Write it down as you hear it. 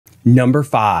Number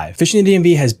 5, Fishing the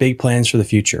DMV has big plans for the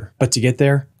future, but to get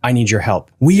there, I need your help.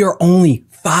 We are only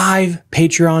 5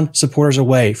 Patreon supporters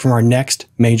away from our next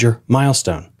major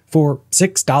milestone. For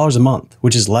 $6 a month,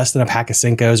 which is less than a pack of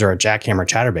Cincos or a jackhammer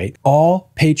chatterbait,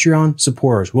 all Patreon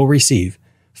supporters will receive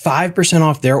 5%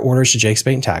 off their orders to Jake's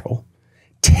Bait and Tackle,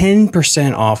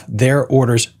 10% off their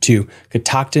orders to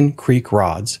Catoctin Creek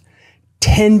Rods,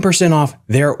 10% off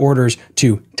their orders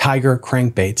to Tiger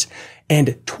Crankbaits, and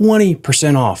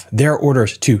 20% off their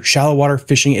orders to Shallow Water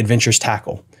Fishing Adventures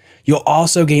Tackle. You'll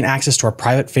also gain access to our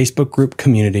private Facebook group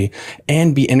community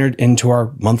and be entered into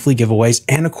our monthly giveaways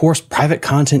and, of course, private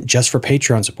content just for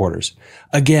Patreon supporters.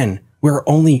 Again, we're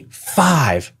only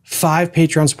 5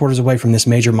 Patreon supporters away from this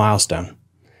major milestone.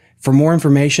 For more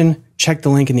information, check the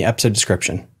link in the episode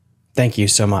description. Thank you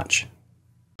so much.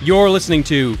 You're listening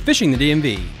to Fishing the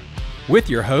DMV with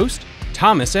your host,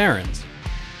 Thomas Ahrens.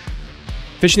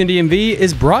 Fishing the DMV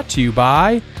is brought to you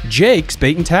by Jake's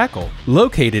Bait and Tackle,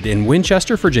 located in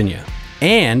Winchester, Virginia,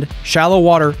 and Shallow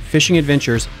Water Fishing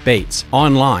Adventures Baits,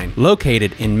 online,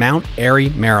 located in Mount Airy,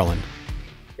 Maryland.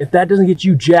 If that doesn't get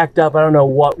you jacked up, I don't know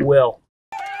what will.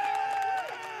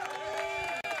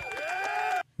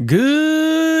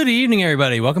 Good evening,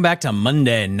 everybody. Welcome back to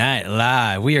Monday Night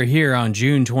Live. We are here on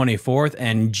June 24th,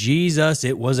 and Jesus,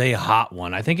 it was a hot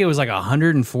one. I think it was like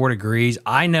 104 degrees.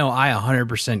 I know I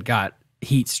 100% got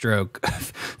heat stroke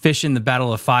fishing the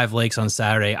Battle of 5 Lakes on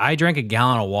Saturday. I drank a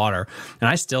gallon of water and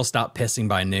I still stopped pissing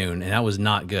by noon, and that was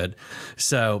not good.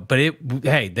 So, but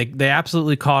hey, they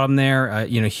absolutely caught them there.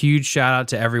 Huge shout out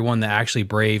to everyone that actually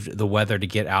braved the weather to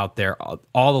get out there.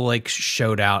 All the lakes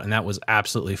showed out, and that was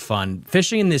absolutely fun.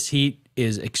 Fishing in this heat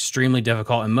is extremely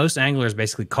difficult, and most anglers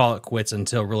basically call it quits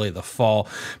until really the fall.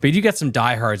 But you do get some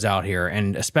diehards out here,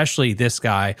 and especially this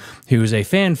guy who's a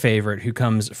fan favorite who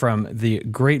comes from the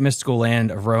great mystical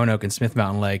land of Roanoke and Smith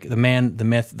Mountain Lake, the man, the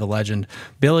myth, the legend,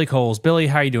 Billy Kohls. Billy,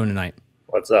 how are you doing tonight?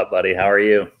 What's up, buddy? How are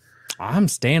you? I'm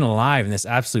staying alive in this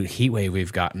absolute heat wave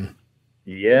we've gotten.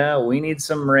 Yeah, we need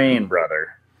some rain, brother.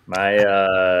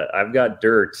 I've got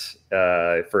dirt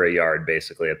for a yard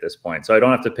basically at this point, so I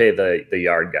don't have to pay the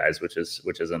yard guys, which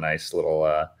is a nice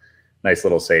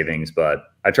little savings. But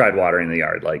I tried watering the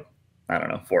yard like, I don't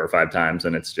know, 4 or 5 times,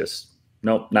 and it's just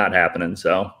nope, not happening.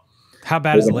 So how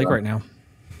bad is the lake right now?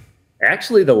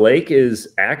 Actually, the lake is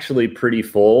actually pretty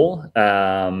full.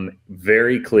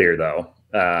 Very clear though.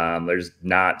 There's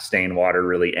not stained water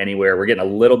really anywhere. We're getting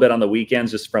a little bit on the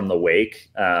weekends just from the wake.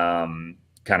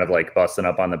 Kind of like busting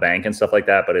up on the bank and stuff like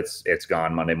that, but it's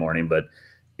gone Monday morning. But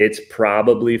it's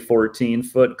probably 14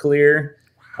 foot clear,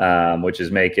 which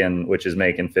is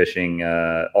making fishing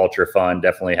ultra fun.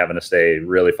 Definitely having to stay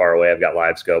really far away. I've got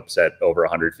live scopes at over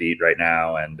 100 feet right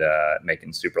now, and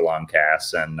making super long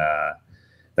casts, and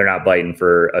they're not biting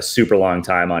for a super long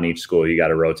time on each school. You got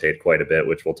to rotate quite a bit,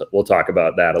 which we'll talk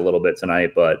about that a little bit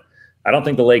tonight. But I don't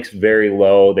think the lake's very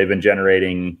low. They've been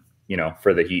generating,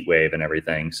 for the heat wave and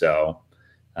everything. So.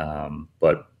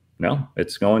 But no,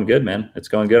 it's going good, man. It's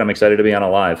going good. I'm excited to be on a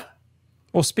live.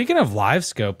 Well, speaking of live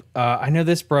scope, I know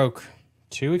this broke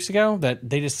 2 weeks ago that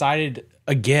they decided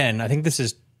again, I think this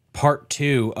is part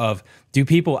 2 of, do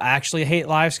people actually hate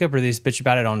live scope, or they just bitch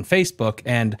about it on Facebook?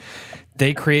 And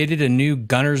they created a new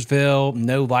Gunnersville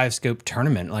no live scope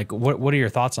tournament. Like, what are your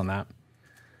thoughts on that?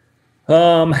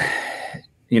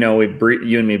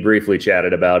 You and me briefly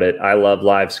chatted about it. I love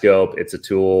live scope. It's a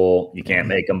tool. You can't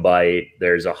make them bite.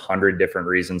 There's 100 different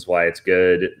reasons why it's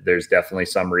good. There's definitely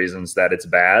some reasons that it's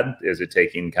bad. Is it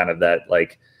taking kind of that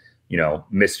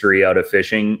mystery out of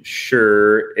fishing?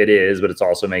 Sure, it is, but it's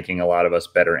also making a lot of us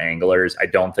better anglers. I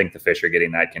don't think the fish are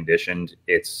getting that conditioned.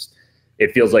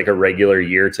 It feels like a regular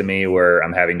year to me where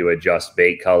I'm having to adjust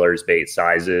bait colors, bait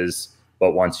sizes.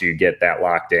 But once you get that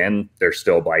locked in, they're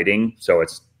still biting. So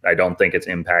I don't think it's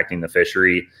impacting the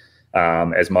fishery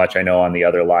as much. I know on the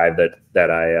other live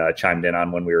that I chimed in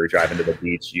on when we were driving to the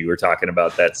beach, you were talking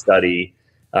about that study,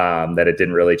 that it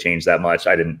didn't really change that much.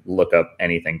 I didn't look up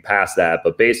anything past that,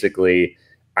 but basically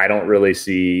I don't really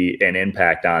see an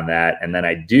impact on that. And then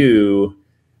I do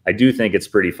think it's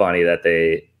pretty funny that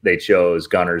they chose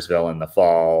Gunnersville in the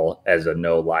fall as a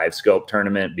no live scope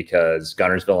tournament, because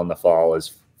Gunnersville in the fall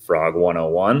is Frog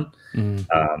 101.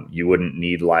 You wouldn't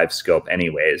need live scope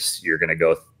anyways. You're going to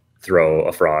go throw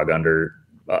a frog under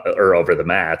or over the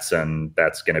mats, and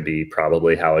that's going to be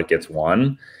probably how it gets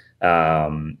won.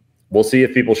 We'll see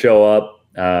if people show up.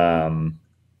 I've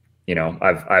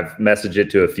messaged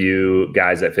it to a few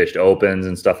guys that fished opens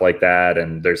and stuff like that,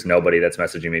 and there's nobody that's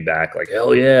messaging me back like,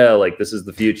 hell yeah, like this is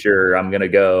the future, I'm going to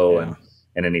go, and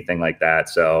anything like that.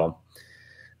 So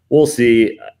we'll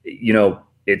see.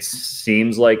 It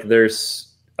seems like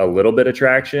there's a little bit of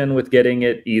traction with getting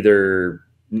it either.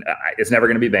 It's never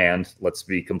going to be banned. Let's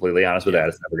be completely honest with that.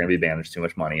 It's never going to be banned. There's too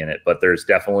much money in it. But there's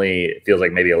definitely, it feels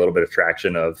like maybe a little bit of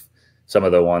traction of some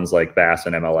of the ones like Bass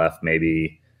and MLF,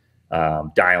 maybe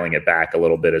dialing it back a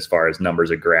little bit as far as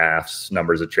numbers of graphs,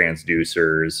 numbers of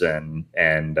transducers,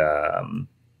 and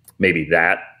maybe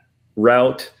that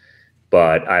route.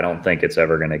 But I don't think it's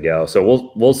ever going to go.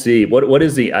 So we'll see. What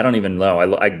is the? I don't even know.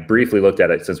 I briefly looked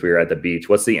at it since we were at the beach.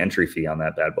 What's the entry fee on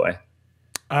that bad boy?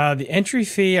 The entry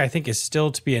fee, I think, is still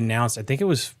to be announced. I thought it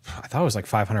was like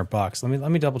 $500.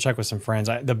 Let me double check with some friends.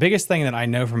 The biggest thing that I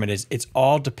know from it is it's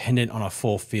all dependent on a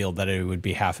full field, that it would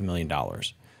be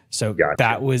 $500,000. So gotcha.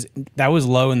 that was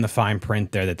low in the fine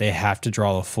print there, that they have to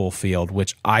draw a full field,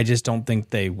 which I just don't think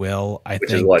they will.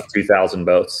 Which is what, 2,000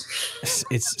 boats?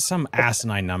 It's some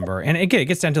asinine number. And again, it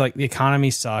gets down to like the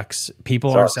economy sucks.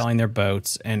 People aren't selling their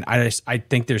boats, and I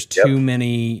think there's too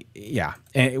many. Yeah,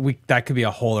 and that could be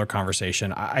a whole other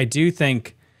conversation. I do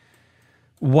think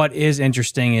what is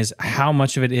interesting is how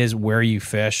much of it is where you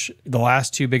fish. The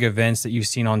last two big events that you've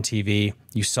seen on TV,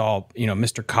 you saw,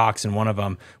 Mr. Cox in one of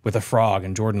them with a frog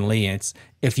and Jordan Lee. And it's,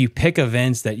 if you pick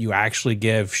events that you actually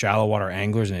give shallow water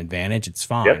anglers an advantage, it's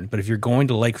fine. Yep. But if you're going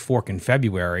to Lake Fork in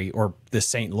February or the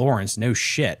St. Lawrence, no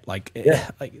shit. Like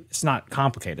it's not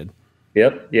complicated.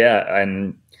 Yep. Yeah.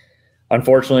 And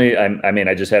unfortunately,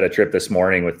 I just had a trip this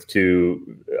morning with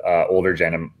two older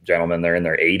gentlemen. They're in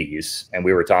their 80s, and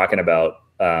we were talking about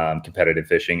competitive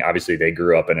fishing. Obviously, they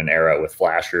grew up in an era with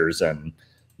flashers and,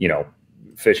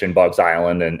 fishing Bugs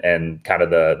Island and kind of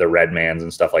the red mans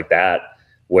and stuff like that,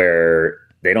 where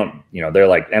they don't, they're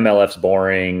like, MLF's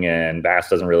boring and Bass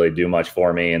doesn't really do much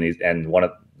for me. And one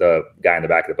of the guy in the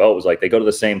back of the boat was like, they go to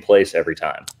the same place every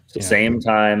time. It's the same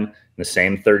time, the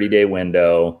same 30-day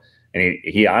window. And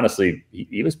he honestly,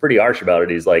 he was pretty harsh about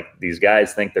it. He's like, these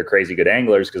guys think they're crazy good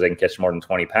anglers because they can catch more than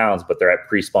 20 pounds, but they're at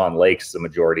pre-spawn lakes the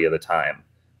majority of the time,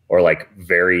 or like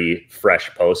very fresh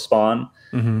post spawn.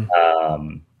 Mm-hmm.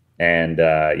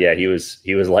 He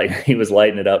was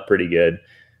lighting it up pretty good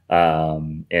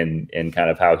in kind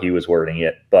of how he was wording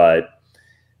it. But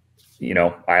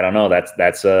I don't know.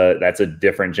 That's a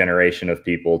different generation of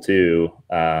people too,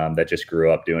 that just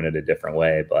grew up doing it a different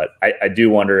way. But I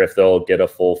do wonder if they'll get a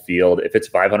full field. If it's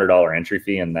 $500 entry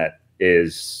fee and that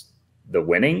is the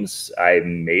winnings, I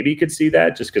maybe could see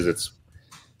that, just because it's,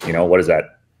 what is that?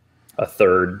 A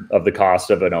third of the cost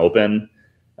of an open.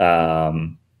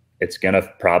 It's going to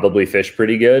probably fish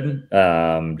pretty good,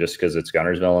 just because it's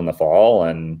Guntersville in the fall,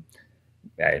 and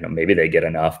maybe they get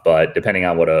enough, but depending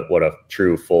on what a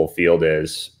true full field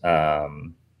is. You're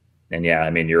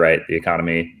right. The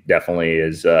economy definitely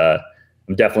is,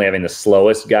 I'm definitely having the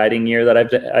slowest guiding year that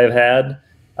I've had.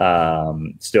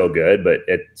 Still good, but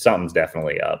something's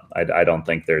definitely up. I don't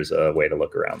think there's a way to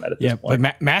look around that at this point.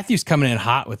 But Matthew's coming in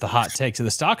hot with the hot take. So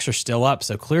the stocks are still up.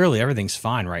 So clearly everything's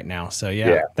fine right now. So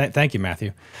thank you,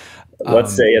 Matthew.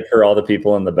 Let's say it for all the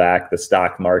people in the back. The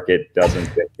stock market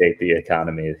doesn't dictate the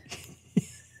economy.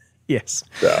 Yes,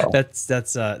 so that's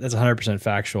 100%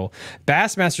 factual.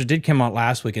 Bassmasters did come out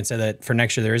last week and said that for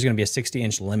next year there is going to be a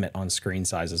 60-inch limit on screen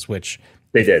sizes, which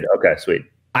they did. Okay, sweet.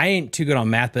 I ain't too good on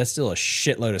math, but that's still a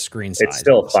shitload of screen sizes. It's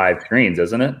still 5 screens,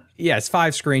 isn't it? Yeah, it's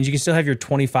 5 screens. You can still have your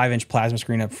 25-inch plasma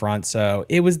screen up front. So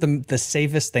it was the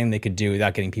safest thing they could do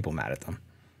without getting people mad at them.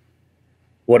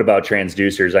 What about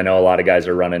transducers? I know a lot of guys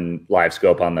are running live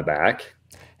scope on the back.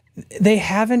 They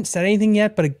haven't said anything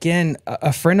yet, but again,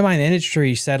 a friend of mine in the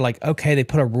industry said, like, okay, they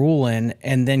put a rule in,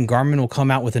 and then Garmin will come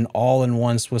out with an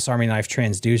all-in-one Swiss Army knife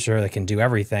transducer that can do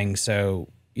everything. So,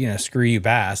 screw you,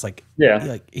 Bass. Like,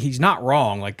 he's not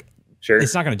wrong. Like, sure,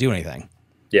 it's not going to do anything.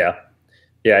 Yeah,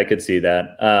 I could see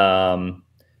that.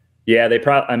 They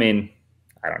probably.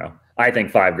 I don't know. I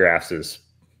think 5 graphs is.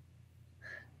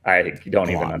 I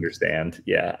don't even understand.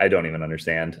 Yeah, I don't even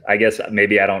understand. I guess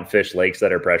maybe I don't fish lakes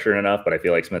that are pressured enough, but I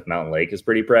feel like Smith Mountain Lake is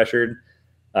pretty pressured.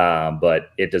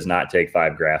 But it does not take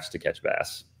 5 graphs to catch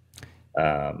bass.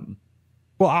 I'll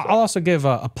also give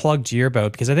a plug to your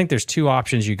boat, because I think there's 2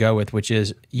 options you go with, which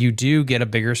is you do get a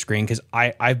bigger screen, because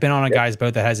I've been on a guy's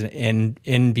boat that has an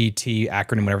NBT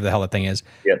acronym, whatever the hell that thing is.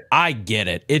 Yep. I get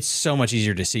it. It's so much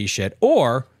easier to see shit.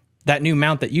 Or that new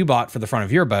mount that you bought for the front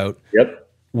of your boat. Yep.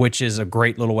 Which is a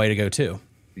great little way to go too.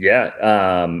 Yeah.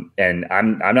 And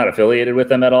I'm not affiliated with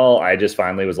them at all. I just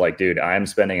finally was like, dude, I'm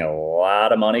spending a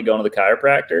lot of money going to the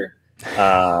chiropractor.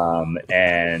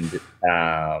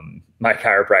 My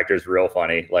chiropractor is real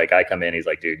funny. Like, I come in, he's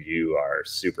like, dude, you are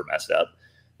super messed up.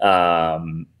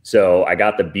 So I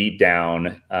got the beat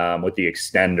down, with the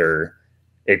extender.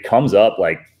 It comes up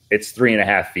like it's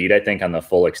 3.5 feet, I think, on the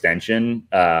full extension,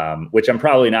 which I'm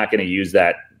probably not going to use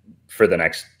that for the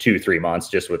next 2-3 months,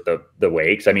 just with the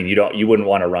wakes. I mean, you wouldn't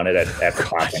want to run it at the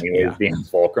top anyways, being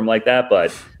fulcrum like that.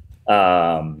 But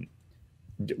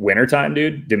wintertime,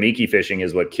 dude, Damiki fishing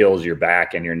is what kills your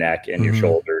back and your neck and your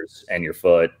shoulders and your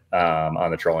foot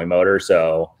on the trolling motor.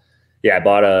 So yeah, I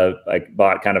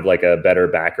bought kind of like a better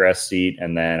backrest seat,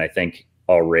 and then I think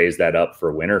I'll raise that up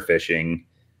for winter fishing.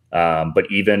 But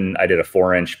even I did a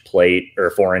 4-inch plate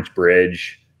or 4-inch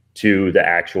bridge to the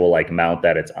actual like mount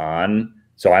that it's on.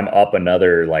 So I'm up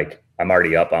another, like I'm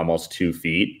already up almost 2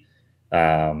 feet.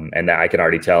 And that I can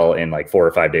already tell in like 4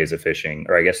 or 5 days of fishing,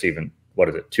 or I guess even,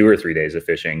 2 or 3 days of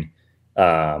fishing.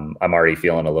 I'm already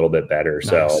feeling a little bit better. Nice.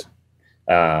 So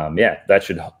yeah, that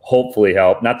should hopefully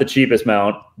help. Not the cheapest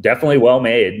mount, definitely well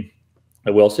made.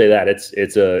 I will say that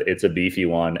it's a beefy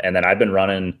one. And then I've been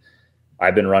running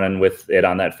with it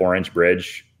on that 4-inch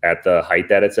bridge at the height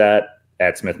that it's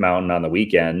at Smith Mountain on the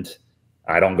weekend.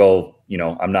 I don't go,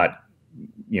 I'm not,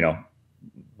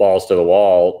 balls to the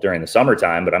wall during the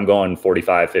summertime, but I'm going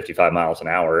 45, 55 miles an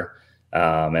hour.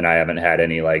 And I haven't had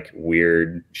any like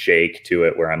weird shake to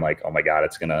it where I'm like, oh my God,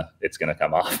 it's gonna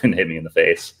come off and hit me in the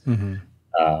face.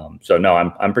 So no,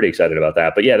 I'm pretty excited about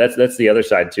that. But yeah, that's the other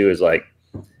side too, is like,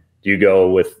 do you go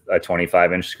with a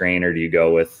 25-inch screen, or do you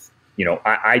go with,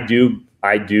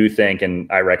 I do think,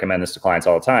 and I recommend this to clients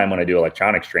all the time when I do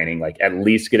electronics training, like at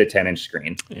least get a 10-inch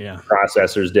screen. Yeah.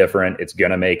 Processor's different. It's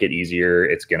going to make it easier.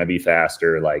 It's going to be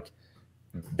faster. Like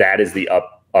that is the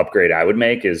upgrade I would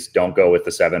make, is don't go with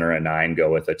the 7 or a 9,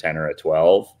 go with a 10 or a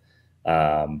 12.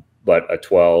 But a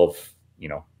 12,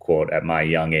 quote, at my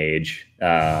young age,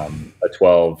 a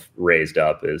 12 raised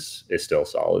up is still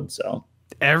solid. So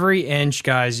every inch,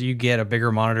 guys, you get a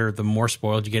bigger monitor, the more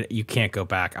spoiled you get. You can't go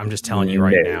back. I'm just telling you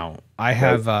right now. I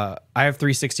have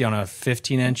 360 on a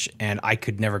 15-inch, and I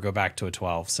could never go back to a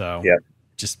 12. So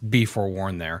just be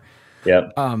forewarned there.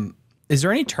 Yep. Is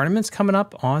there any tournaments coming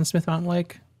up on Smith Mountain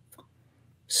Lake?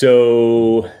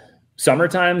 So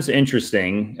summertime's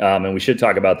interesting, and we should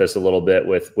talk about this a little bit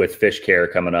with Fish Care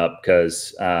coming up,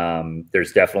 because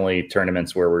there's definitely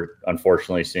tournaments where we're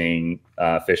unfortunately seeing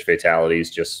fish fatalities.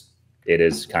 Just it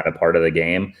is kind of part of the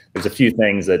game. There's a few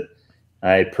things that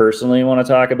I personally want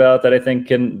to talk about that I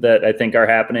think are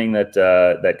happening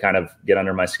that kind of get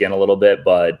under my skin a little bit.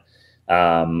 But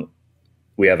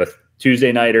we have a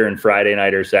Tuesday nighter and Friday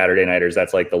nighter, Saturday nighters.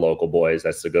 That's like the local boys.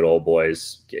 That's the good old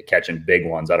boys catching big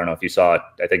ones. I don't know if you saw it.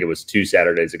 I think it was 2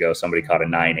 Saturdays ago. Somebody caught a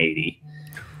 980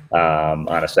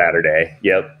 on a Saturday.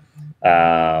 Yep.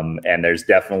 And there's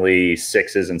definitely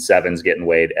 6s and 7s getting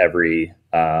weighed every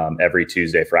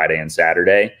Tuesday, Friday, and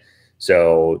Saturday.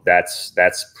 So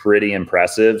that's pretty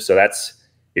impressive. So that's,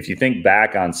 if you think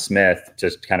back on Smith,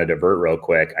 just kind of divert real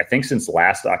quick, I think since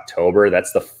last October,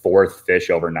 that's the 4th fish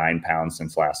over 9 pounds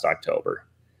since last October.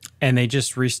 And they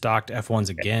just restocked F1s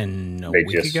again a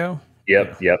week ago?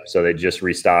 Yep. So they just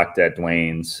restocked at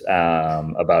Dwayne's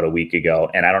about a week ago.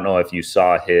 And I don't know if you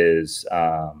saw his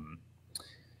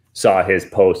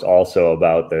post also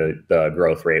about the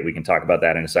growth rate. We can talk about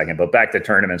that in a second, but back to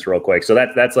tournaments real quick. So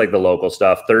that's like the local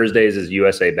stuff. Thursdays is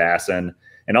USA Bassin,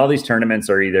 and all these tournaments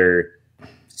are either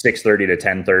 6:30 to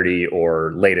 10:30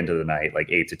 or late into the night,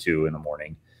 like 8 to 2 in the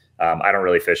morning. I don't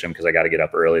really fish them because I got to get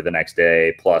up early the next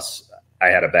day. Plus I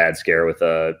had a bad scare with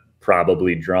a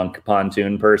probably drunk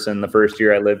pontoon person the first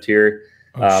year I lived here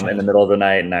in the middle of the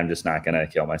night. And I'm just not going to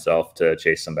kill myself to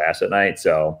chase some bass at night.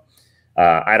 So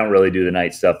I don't really do the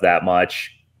night stuff that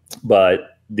much,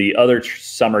 but the other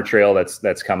summer trail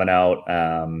that's coming out,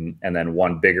 and then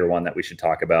one bigger one that we should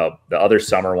talk about. The other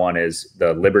summer one is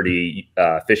the Liberty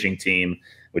fishing team,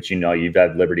 which you've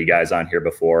had Liberty guys on here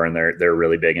before, and they're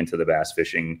really big into the bass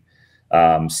fishing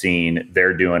scene.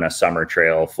 They're doing a summer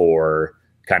trail for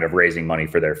kind of raising money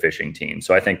for their fishing team.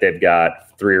 So I think they've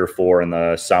got 3 or 4 in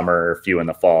the summer, a few in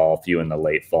the fall, a few in the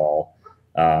late fall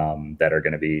that are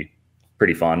going to be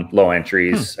pretty fun. Low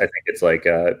entries. I think it's like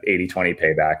a 80-20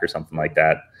 payback or something like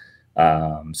that.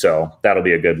 So that'll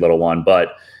be a good little one. But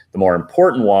the more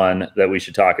important one that we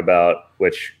should talk about,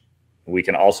 which we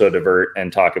can also divert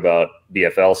and talk about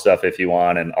BFL stuff if you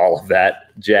want and all of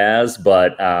that jazz.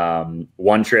 But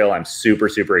one trail I'm super,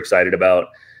 super excited about,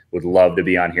 would love to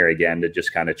be on here again to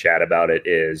just kind of chat about it,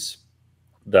 is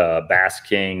the Bass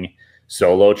King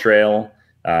Solo Trail,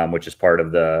 which is part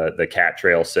of the Cat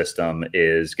Trail system,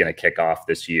 is going to kick off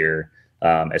this year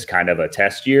as kind of a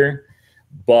test year.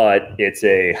 But it's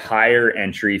a higher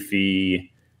entry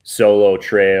fee solo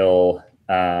trail,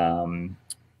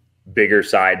 bigger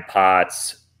side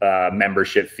pots,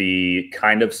 membership fee,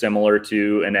 kind of similar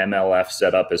to an MLF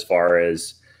setup as far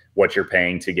as what you're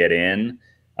paying to get in.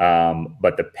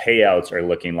 But the payouts are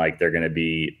looking like they're going to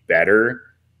be better.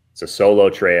 It's a solo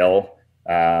trail.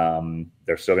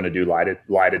 They're still going to do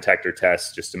lie detector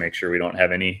tests just to make sure we don't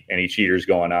have any cheaters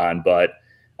going on. But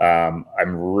I'm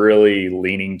really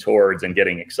leaning towards and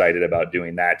getting excited about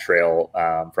doing that trail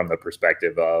from the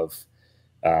perspective of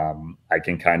I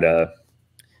can kind of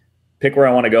pick where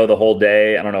I want to go the whole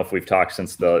day. I don't know if we've talked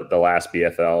since the last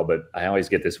BFL, but I always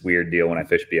get this weird deal when I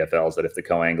fish BFLs that if the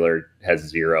co-angler has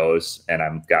zeros and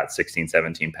I've got 16,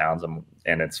 17 pounds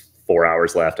and it's 4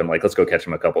 hours left, I'm like, let's go catch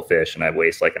them a couple fish. And I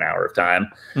waste like an hour of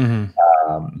time,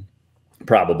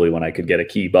 probably when I could get a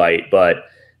key bite. But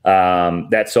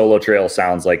that solo trail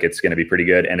sounds like it's going to be pretty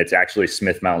good. And it's actually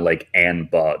Smith Mountain Lake and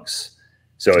bugs.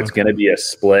 So it's going to be a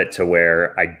split to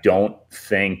where I don't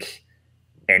think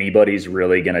anybody's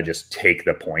really going to just take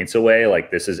the points away.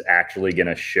 Like this is actually going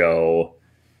to show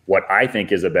what I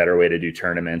think is a better way to do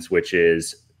tournaments, which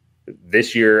is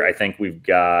this year, I think we've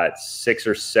got 6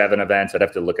 or 7 events. I'd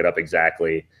have to look it up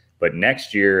exactly. But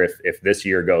next year, if this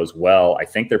year goes well, I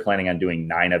think they're planning on doing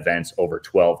 9 events over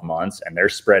 12 months, and they're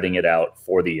spreading it out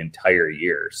for the entire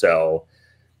year. So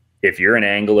if you're an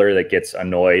angler that gets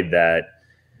annoyed that,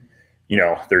 you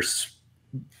know, there's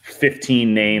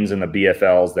 15 names in the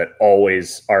BFLs that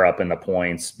always are up in the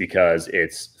points because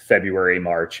it's February,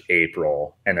 March,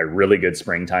 April, and they're really good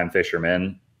springtime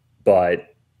fishermen, but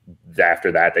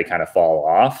after that, they kind of fall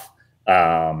off.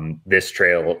 This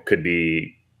trail could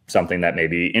be something that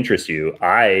maybe interests you.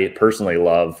 I personally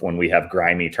love when we have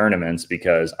grimy tournaments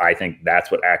because I think that's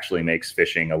what actually makes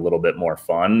fishing a little bit more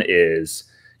fun, is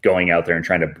going out there and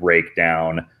trying to break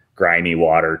down grimy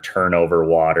water, turnover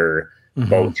water,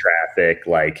 boat traffic,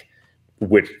 like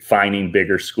with finding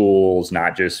bigger schools,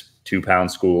 not just 2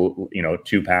 pound school,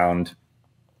 2 pound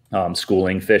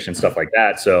schooling fish and stuff like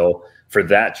that. So for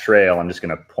that trail, I'm just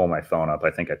going to pull my phone up.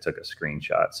 I think I took a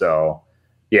screenshot. So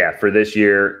yeah, for this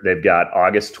year, they've got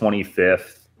August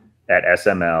 25th at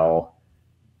SML,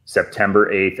 September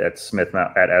 8th at Smith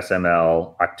Mountain at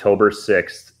SML, October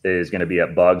 6th is going to be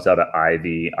at Bugs out of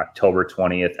Ivy, October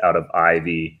 20th out of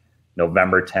Ivy,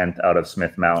 November 10th out of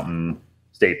Smith Mountain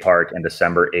State Park, and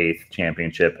December 8th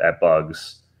championship at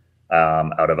Bugs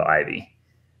out of Ivy.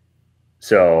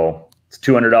 So it's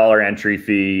 $200 entry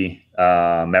fee.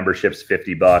 Membership's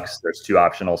 $50. There's 2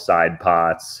 optional side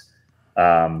pots.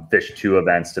 Fish 2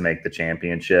 events to make the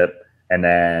championship, and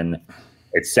then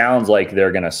it sounds like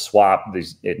they're going to swap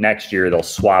these next year. They'll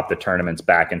swap the tournaments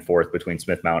back and forth between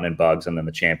Smith Mountain and Bugs, and then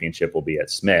the championship will be at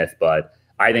Smith. But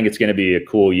I think it's going to be a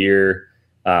cool year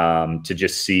to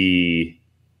just see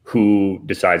who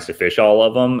decides to fish all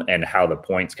of them and how the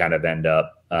points kind of end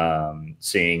up.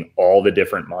 Seeing all the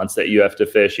different months that you have to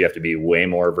fish, you have to be way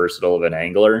more versatile of an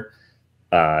angler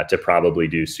to probably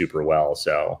do super well.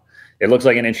 So it looks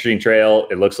like an interesting trail.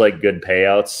 It looks like good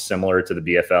payouts, similar to the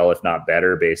BFL, if not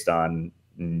better, based on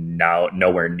now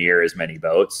nowhere near as many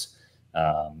boats.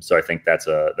 So I think that's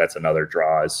another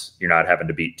draw. Is you're not having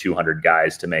to beat 200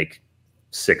 guys to make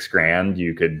 $6,000.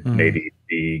 You could maybe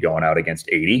be going out against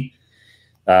 80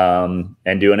 and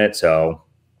doing it. So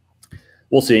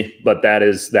we'll see. But that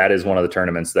is one of the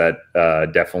tournaments that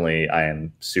definitely I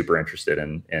am super interested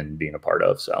in being a part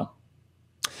of. So.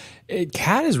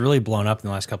 CAT has really blown up in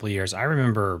the last couple of years. I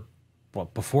remember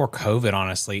before COVID,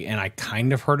 honestly, and I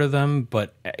kind of heard of them,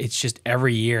 but it's just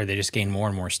every year they just gain more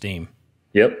and more steam.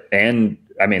 Yep. And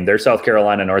I mean, they're South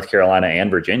Carolina, North Carolina,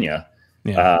 and Virginia.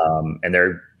 Yeah. And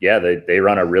they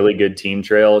run a really good team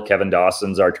trail. Kevin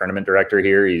Dawson's our tournament director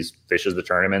here. He fishes the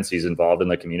tournaments. He's involved in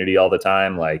the community all the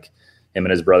time. Like him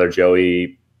and his brother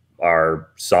Joey are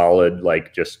solid,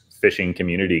 like just fishing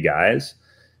community guys.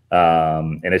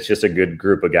 And it's just a good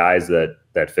group of guys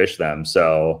that fish them.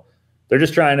 So they're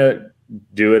just trying to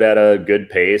do it at a good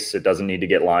pace. It doesn't need to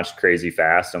get launched crazy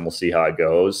fast, and we'll see how it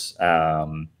goes.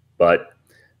 But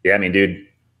yeah, I mean, dude,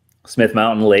 Smith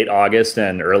Mountain, late August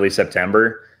and early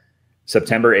September.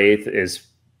 September 8th is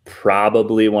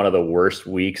probably one of the worst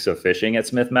weeks of fishing at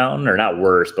Smith Mountain, or not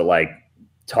worst, but like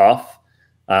tough.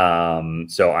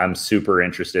 So I'm super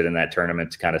interested in that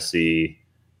tournament to kind of see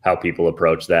how people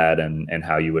approach that and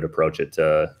how you would approach it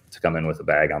to come in with a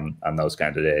bag on those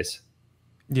kinds of days.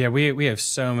 Yeah, we have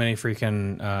so many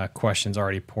freaking questions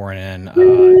already pouring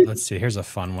in. Let's see. Here's a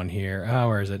fun one here. Oh,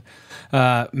 where is it?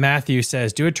 Matthew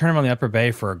says, do a tournament on the Upper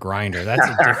Bay for a grinder. That's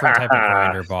a different type of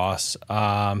grinder, boss.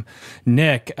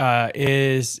 Nick,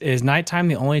 is nighttime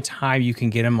the only time you can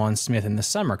get them on Smith in the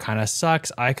summer? Kind of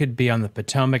sucks. I could be on the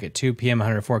Potomac at 2 p.m.,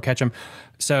 104, catch them.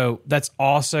 So that's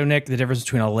also, Nick, the difference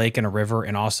between a lake and a river,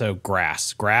 and also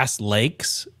grass. Grass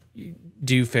lakes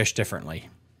do fish differently.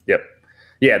 Yep.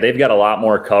 Yeah, they've got a lot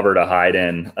more cover to hide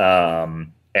in,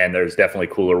 and there's definitely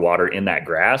cooler water in that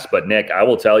grass. But Nick, I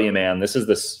will tell you, man, this is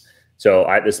So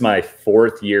this is my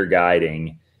 4th year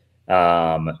guiding.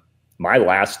 My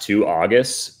last 2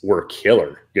 Augusts were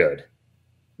killer good.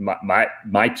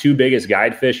 My 2 biggest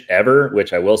guide fish ever,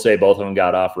 which I will say both of them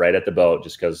got off right at the boat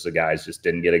just because the guys just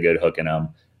didn't get a good hook in them.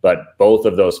 But both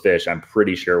of those fish, I'm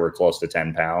pretty sure, were close to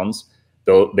 10 pounds.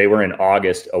 Though they were in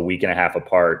August, a week and a half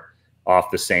apart, off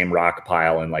the same rock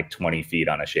pile in like 20 feet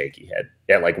on a shaky head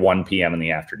at like 1 p.m. in the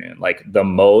afternoon. Like the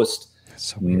most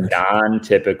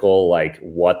non-typical, like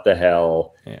what the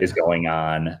hell is going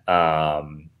on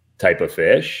type of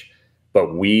fish.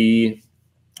 But we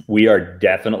are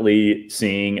definitely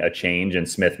seeing a change in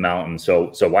Smith Mountain.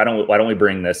 So why don't we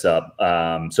bring this up?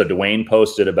 So Dwayne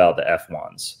posted about the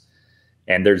F1s,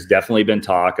 and there's definitely been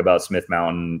talk about Smith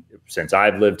Mountain since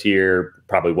I've lived here,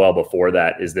 probably well before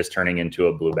that. Is this turning into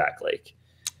a blueback lake?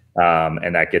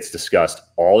 And that gets discussed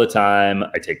all the time.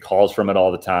 I take calls from it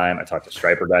all the time. I talk to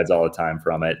striper guides all the time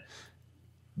from it.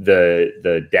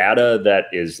 The data that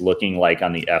is looking like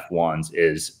on the F1s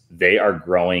is they are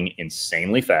growing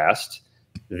insanely fast.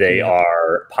 They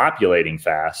are populating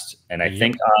fast. And I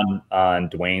think on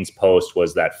Dwayne's post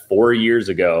was that 4 years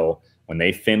ago, when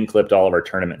they fin clipped all of our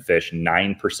tournament fish,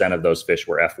 9% of those fish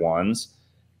were F1s.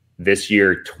 This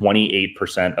year,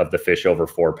 28% of the fish over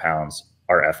 4 pounds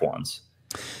are F1s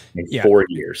in 4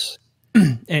 years.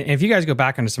 And if you guys go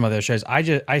back into some of those shows,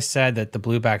 I said that the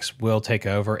bluebacks will take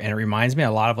over, and it reminds me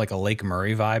a lot of like a Lake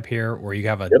Murray vibe here, where you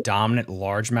have a dominant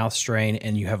largemouth strain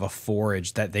and you have a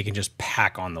forage that they can just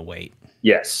pack on the weight.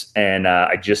 Yes, and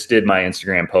I just did my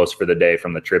Instagram post for the day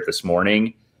from the trip this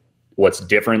morning. What's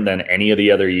different than any of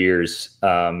the other years,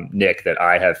 Nick, that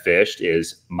I have fished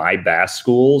is my bass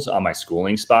schools on my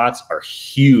schooling spots are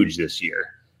huge this year.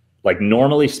 Like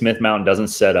normally Smith Mountain doesn't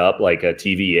set up like a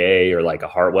TVA or like a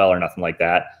Hartwell or nothing like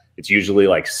that. It's usually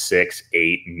like 6,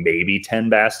 8, maybe 10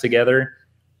 bass together.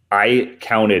 I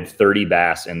counted 30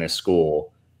 bass in this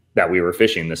school that we were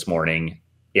fishing this morning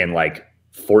in like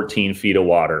 14 feet of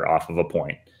water off of a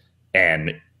point.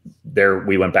 And there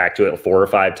we went back to it 4 or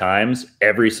 5 times.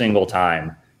 Every single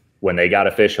time when they got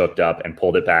a fish hooked up and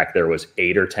pulled it back, there was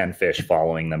 8 or 10 fish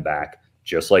following them back,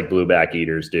 just like blueback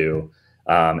eaters do.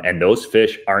 And those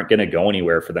fish aren't going to go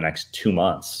anywhere for the next 2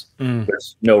 months.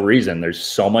 There's no reason. There's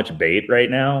so much bait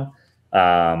right now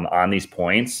on these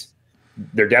points.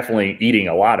 They're definitely eating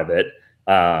a lot of it.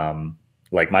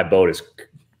 Like my boat is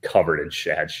covered in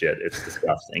shad shit. It's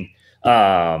disgusting.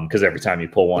 Because every time you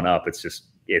pull one up,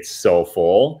 it's so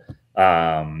full.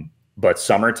 But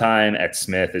summertime at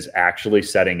Smith is actually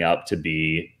setting up to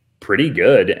be pretty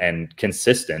good and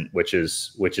consistent, which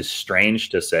is strange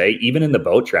to say. Even in the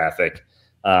boat traffic,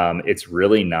 it's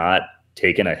really not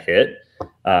taken a hit.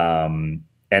 And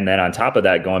then on top of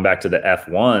that, going back to the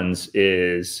F1s,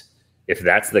 is if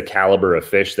that's the caliber of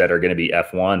fish that are going to be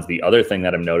F1s, the other thing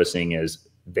that I'm noticing is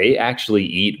they actually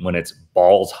eat when it's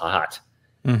balls hot.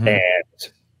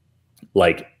 And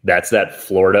like that's that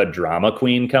Florida drama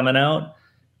queen coming out,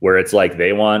 where it's like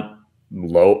they want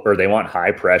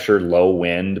high pressure, low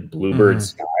wind, bluebird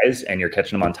skies, and you're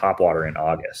catching them on topwater in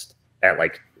August at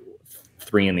like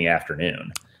 3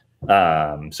 p.m.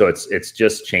 So it's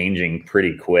just changing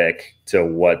pretty quick to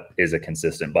what is a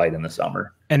consistent bite in the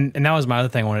summer. And that was my other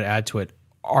thing I wanted to add to it.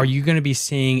 Are you going to be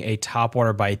seeing a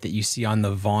topwater bite that you see on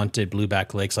the vaunted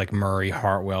blueback lakes like Murray,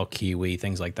 Hartwell, Kiwi,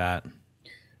 things like that?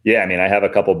 Yeah, I mean, I have a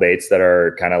couple baits that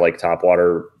are kind of like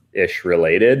topwater-ish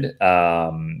related.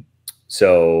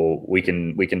 So we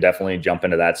can definitely jump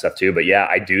into that stuff too. But yeah,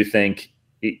 I do think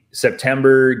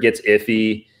September gets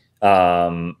iffy.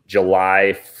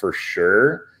 July for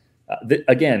sure.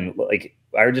 Again, like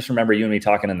I just remember you and me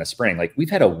talking in the spring. Like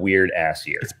we've had a weird ass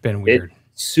year. It's been weird.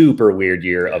 Super weird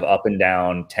year of up and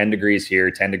down, 10 degrees here,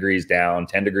 10 degrees down,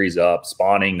 10 degrees up,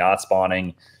 spawning, not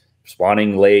spawning,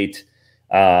 spawning late.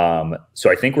 So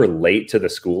I think we're late to the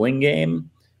schooling game,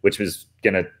 which was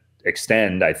going to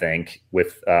extend, I think,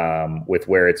 with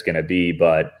where it's going to be.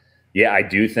 But yeah, I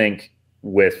do think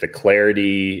with the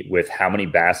clarity, with how many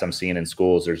bass I'm seeing in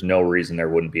schools, there's no reason there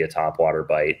wouldn't be a topwater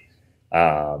bite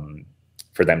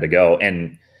for them to go.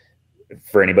 And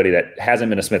for anybody that hasn't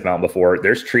been to Smith Mountain before,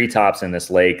 there's treetops in this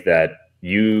lake that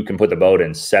you can put the boat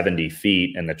in 70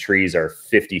 feet and the trees are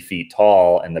 50 feet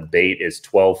tall and the bait is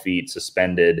 12 feet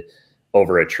suspended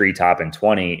over a treetop in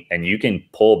 20, and you can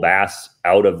pull bass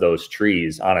out of those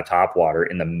trees on a topwater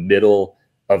in the middle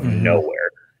of nowhere.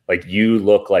 Like you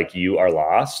look like you are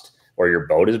lost or your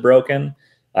boat is broken,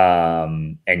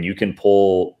 and you can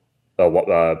pull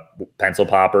a pencil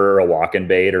popper or a walking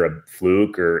bait or a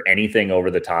fluke or anything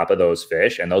over the top of those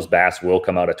fish, and those bass will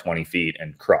come out at 20 feet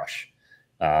and crush,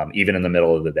 even in the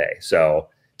middle of the day. So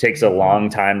it takes a long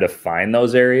time to find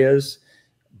those areas,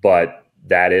 but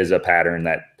that is a pattern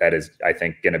that is, I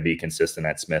think, going to be consistent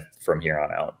at Smith from here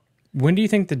on out. When do you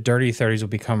think the dirty 30s will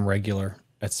become regular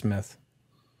at Smith?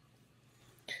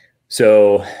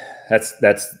 So that's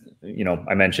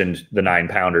I mentioned the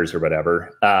 9-pounders or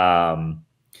whatever. I'm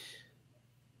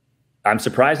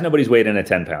surprised nobody's weighed in a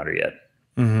 10-pounder yet.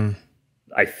 Mm-hmm.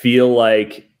 I feel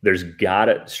like there's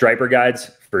striper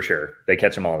guides for sure. They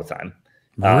catch them all the time.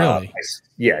 Really?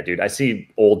 Yeah, dude. I see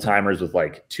old timers with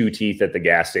like 2 teeth at the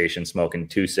gas station smoking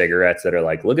 2 cigarettes that are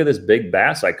like, look at this big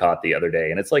bass I caught the other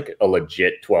day. And it's like a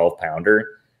legit 12-pounder.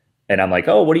 And I'm like,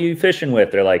 oh, what are you fishing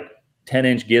with? They're like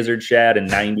 10-inch gizzard shad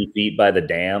and 90 feet by the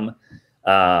dam.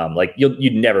 Like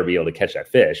you'd never be able to catch that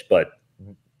fish, but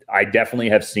I definitely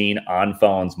have seen on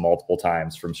phones multiple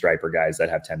times from striper guys that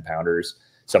have 10-pounders.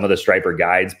 Some of the striper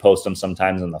guides post them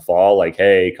sometimes in the fall, like,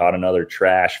 hey, caught another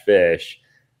trash fish.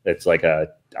 It's like a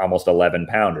almost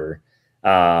 11-pounder.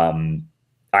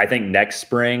 I think next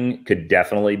spring could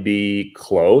definitely be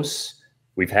close.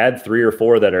 We've had 3 or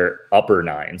 4 that are upper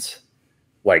 9s,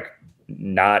 like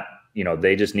not,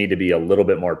 they just need to be a little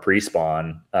bit more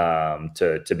pre-spawn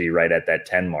to be right at that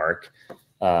 10 mark.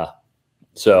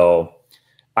 So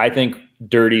I think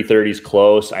dirty 30's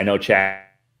close. I know Chad.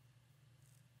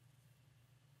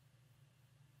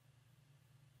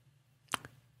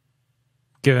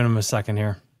 Giving him a second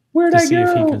here. Where'd I see go? if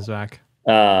he comes back.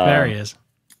 There he is.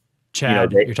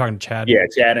 Chad, you're talking to Chad. Yeah,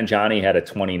 Chad and Johnny had a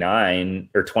 28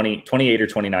 or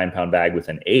 29 pound bag with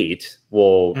an 8.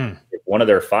 Well, if one of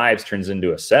their 5s turns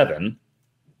into a 7,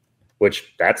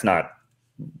 which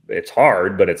it's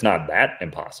hard, but it's not that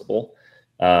impossible.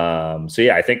 So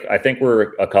yeah, I think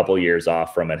we're a couple years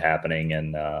off from it happening,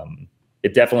 and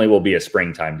it definitely will be a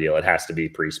springtime deal. It has to be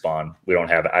pre-spawn.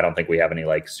 I don't think we have any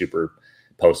like super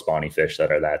post-spawny fish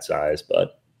that are that size,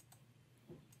 but.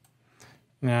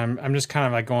 Yeah, I'm just kind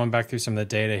of like going back through some of the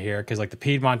data here, because like the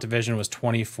Piedmont division was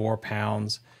 24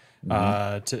 pounds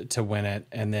to win it,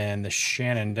 and then the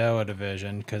Shenandoah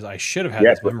division, because I should have had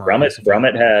this memorized.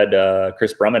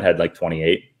 Chris Brummett had like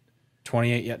 28.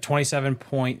 28, yeah,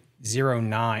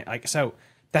 27.09. Like, so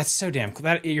that's so damn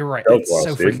cool. You're right. So it's close,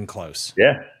 so dude. Freaking close.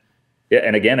 Yeah. Yeah,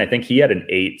 and again, I think he had an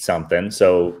 8 something.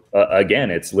 So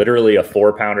again, it's literally a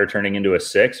 4-pounder turning into a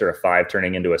 6, or a 5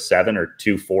 turning into a 7, or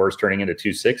 2 4s turning into 2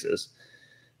 6s.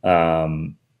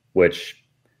 Which,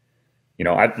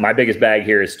 my biggest bag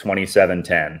here is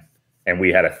 27.10, and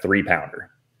we had a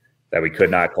 3-pounder that we could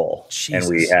not cull.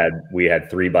 Jesus. And we had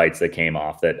 3 bites that came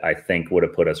off that I think would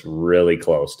have put us really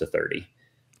close to 30.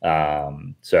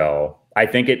 So I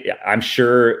think I'm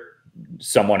sure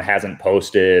someone hasn't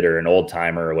posted, or an old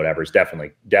timer or whatever, it's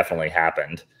definitely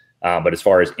happened. But as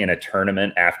far as in a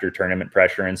tournament, after tournament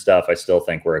pressure and stuff, I still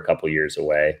think we're a couple years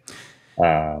away.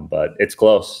 But it's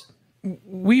close.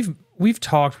 We've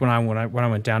talked when I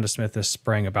went down to Smith this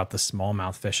spring about the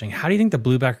smallmouth fishing. How do you think the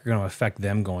blueback are going to affect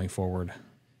them going forward?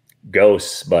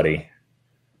 Ghosts, buddy.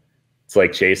 It's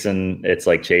like chasing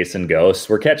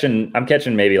ghosts. I'm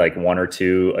catching maybe like 1 or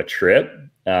 2 a trip.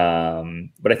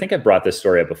 But I think I brought this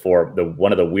story up before.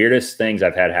 One of the weirdest things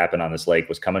I've had happen on this lake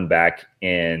was coming back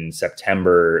in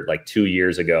September, like 2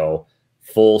 years ago,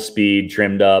 full speed,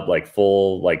 trimmed up, like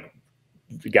full, like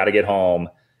got to get home.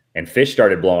 And fish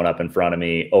started blowing up in front of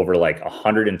me over like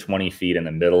 120 feet in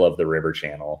the middle of the river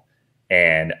channel.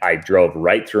 And I drove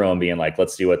right through them being like,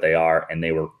 let's see what they are. And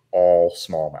they were all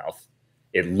smallmouth.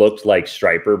 It looked like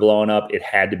striper blowing up. It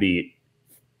had to be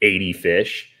 80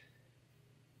 fish.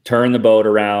 Turn the boat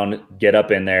around, get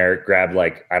up in there, grab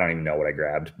like, I don't even know what I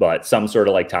grabbed, but some sort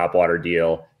of like topwater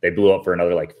deal. They blew up for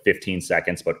another like 15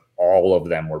 seconds, but all of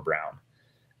them were brown.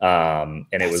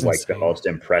 And it was like the most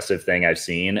impressive thing I've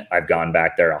seen. I've gone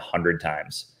back there 100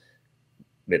 times.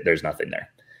 There's nothing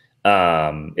there.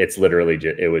 It's literally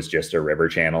it was just a river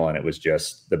channel, and it was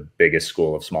just the biggest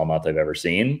school of smallmouth I've ever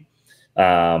seen.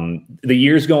 The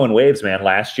years go in waves, man.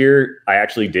 Last year, I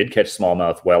actually did catch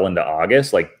smallmouth well into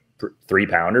August, like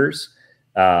 3-pounders.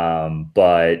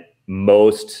 But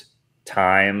most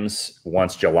times,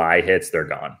 once July hits, they're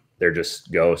gone. They're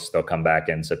just ghosts. They'll come back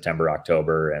in September,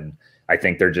 October, and I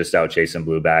think they're just out chasing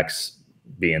bluebacks,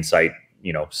 being sight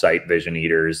vision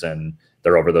eaters, and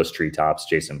they're over those treetops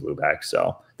chasing bluebacks.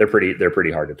 So they're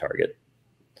pretty hard to target.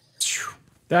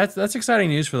 That's exciting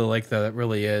news for the lake, though. That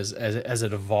really is, as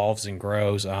it evolves and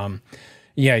grows.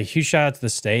 Yeah, huge shout out to the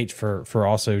state for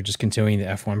also just continuing the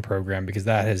F1 program, because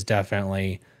that has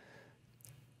definitely,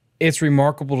 it's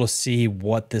remarkable to see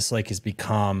what this lake has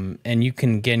become. And you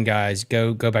can, again, guys,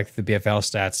 go back to the BFL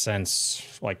stats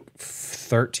since like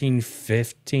 13,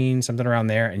 15, something around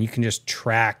there, and you can just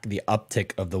track the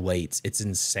uptick of the weights. It's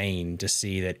insane to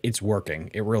see that it's working.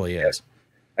 It really is.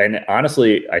 And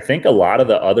honestly, I think a lot of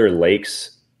the other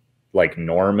lakes like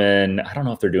Norman, I don't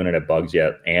know if they're doing it at Bugs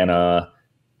yet. Anna,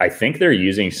 I think they're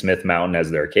using Smith Mountain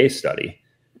as their case study.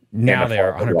 Now they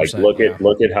are 100%. Like,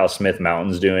 look at how Smith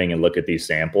Mountain's doing and look at these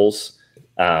samples.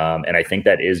 And I think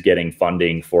that is getting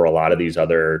funding for a lot of these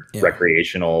other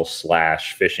recreational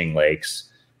 / fishing lakes.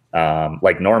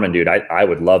 Like Norman, dude, I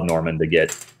would love Norman to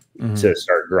get to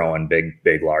start growing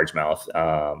big largemouth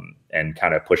and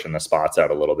kind of pushing the spots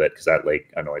out a little bit, because that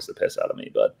lake annoys the piss out of me.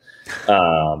 But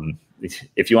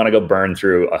if you want to go burn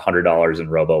through $100 in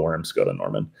robo worms, go to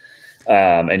Norman,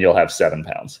 and you'll have 7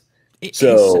 pounds. It's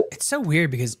so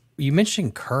weird because you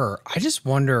mentioned Kerr. I just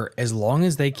wonder, as long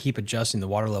as they keep adjusting the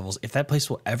water levels, if that place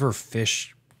will ever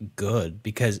fish good,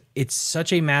 because it's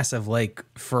such a massive lake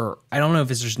for, I don't know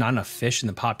if it's just not enough fish in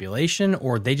the population,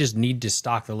 or they just need to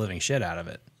stock the living shit out of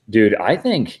it. Dude, I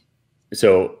think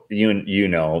so. You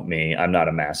know me, I'm not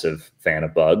a massive fan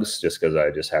of bugs, just because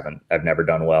I've never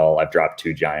done well. I've dropped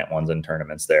 2 giant ones in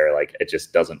tournaments there. Like, it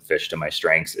just doesn't fish to my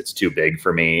strengths. It's too big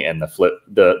for me. And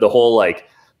the whole like,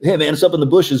 hey man, it's up in the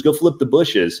bushes, go flip the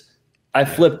bushes. I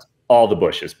flipped all the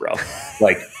bushes, bro.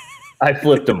 Like, I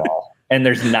flipped them all, and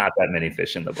there's not that many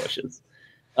fish in the bushes.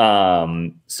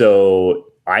 So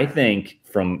I think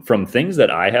from things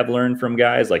that I have learned from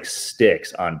guys, like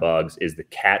sticks on bugs, is the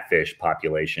catfish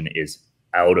population is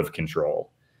out of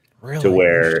control. Really? To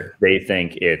where they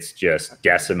think it's just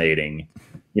decimating.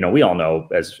 You know, we all know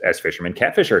as fishermen,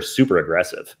 catfish are super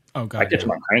aggressive. Oh god, I catch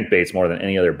them on crankbaits more than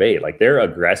any other bait. Like, they're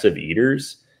aggressive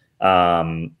eaters.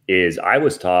 I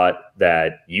was taught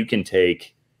that you can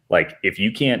take, like, if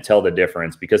you can't tell the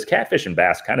difference, because catfish and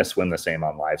bass kind of swim the same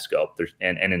on live scope.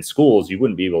 And in schools, you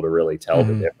wouldn't be able to really tell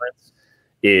the difference.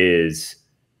 Is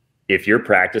if you're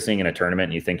practicing in a tournament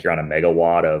and you think you're on a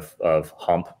megawatt of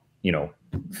hump,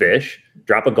 fish,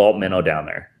 drop a gulp minnow down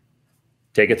there.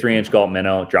 Take a 3-inch gulp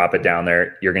minnow, drop it down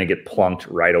there. You're going to get plunked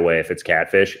right away if it's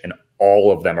catfish, and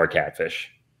all of them are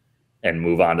catfish, and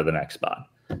move on to the next spot.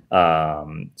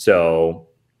 So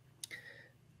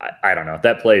I don't know,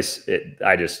 that place,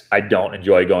 I don't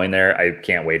enjoy going there. I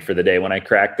can't wait for the day when I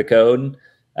crack the code,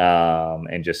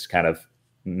 and just kind of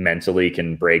mentally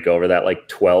can break over that like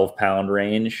 12-pound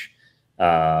range.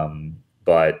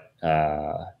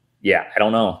 Yeah, I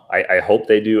don't know. I hope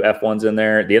they do F1s in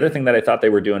there. The other thing that I thought they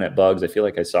were doing at Bugs, I feel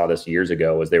like I saw this years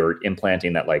ago, was they were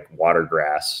implanting that like water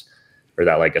grass, or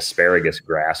that like asparagus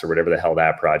grass, or whatever the hell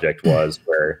that project was,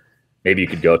 where maybe you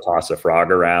could go toss a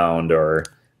frog around, or,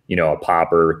 a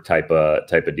popper type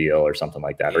of deal, or something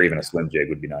like that, or even a swim jig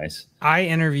would be nice. I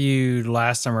interviewed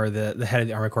last summer the head of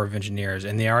the Army Corps of Engineers,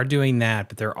 and they are doing that,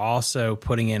 but they're also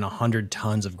putting in 100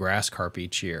 tons of grass carp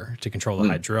each year to control the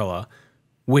hydrilla,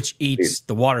 which eats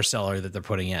the water cellar that they're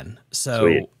putting in.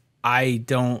 So I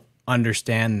don't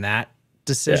understand that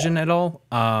decision at all.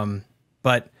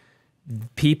 But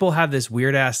people have this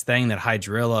weird ass thing that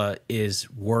hydrilla is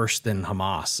worse than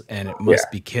Hamas and it must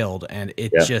be killed. And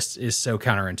it just is so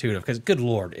counterintuitive, because good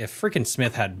Lord, if freaking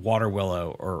Smith had water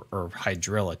willow or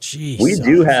hydrilla, geez. We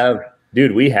do have,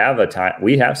 dude, we have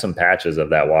some patches of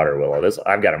that water willow.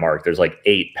 I've got it marked. There's like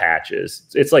 8 patches.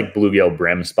 It's like bluegill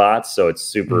brim spots. So it's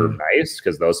super nice,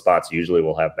 because those spots usually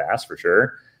will have bass for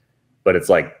sure. But it's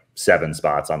like 7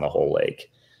 spots on the whole lake.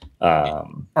 Are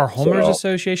homeowners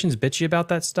associations bitchy about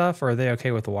that stuff, or are they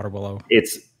okay with the water willow?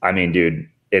 Dude,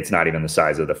 it's not even the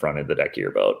size of the front of the deck of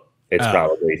your boat. It's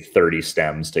probably 30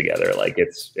 stems together. Like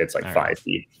it's like 5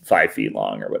 feet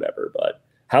long or whatever. But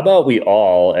how about we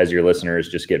all, as your listeners,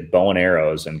 just get bow and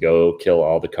arrows and go kill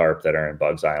all the carp that are in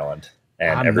Bugs Island,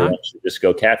 and everyone should just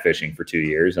go catfishing for 2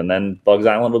 years, and then Bugs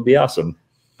Island will be awesome.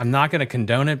 I'm not going to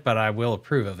condone it, but I will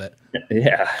approve of it.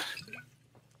 Yeah.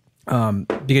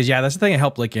 Because that's the thing that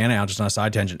helped Lake Anna, just on a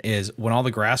side tangent, is when all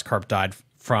the grass carp died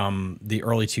from the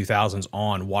early 2000s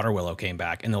on, water willow came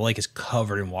back, and the lake is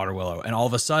covered in water willow. And all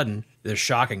of a sudden, there's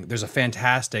a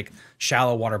fantastic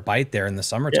shallow water bite there in the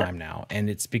summertime now. And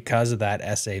it's because of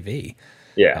that SAV.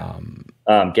 Yeah.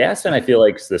 Gaston, I feel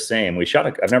like it's the same.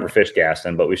 I've never fished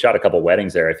Gaston, but we shot a couple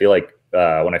weddings there. I feel like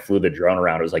when I flew the drone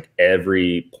around, it was like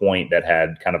every point that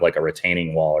had kind of like a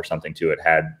retaining wall or something to it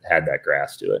had that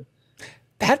grass to it.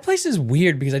 That place is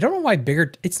weird, because I don't know why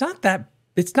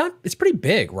it's pretty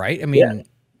big, right? I mean,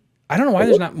 I don't know why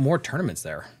there's not more tournaments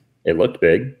there. It looked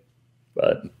big,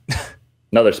 but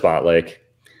another spot lake.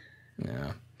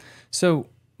 Yeah. So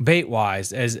bait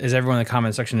wise, as everyone in the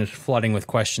comment section is flooding with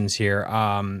questions here,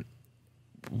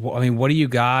 what do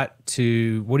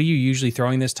you usually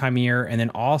throwing this time of year? And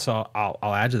then also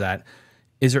I'll add to that,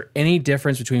 is there any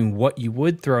difference between what you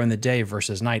would throw in the day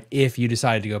versus night if you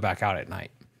decided to go back out at night?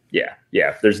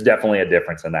 Yeah. There's definitely a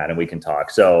difference in that, and we can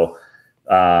talk. So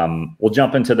We'll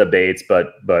jump into the baits,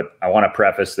 but I want to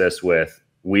preface this with,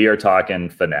 we are talking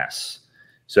finesse.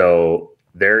 So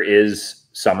there is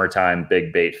summertime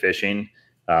big bait fishing.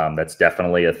 That's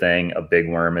definitely a thing. A big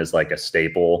worm is like a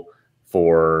staple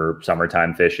for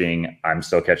summertime fishing. I'm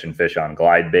still catching fish on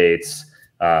glide baits.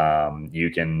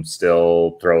 You can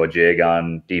still throw a jig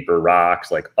on deeper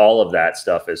rocks. Like all of that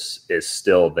stuff is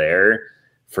still there.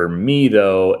 For me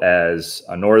though, as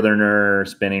a northerner,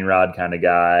 spinning rod kind of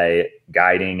guy,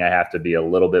 guiding, I have to be a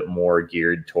little bit more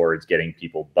geared towards getting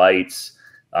people bites,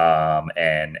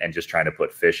 and just trying to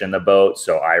put fish in the boat.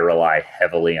 So I rely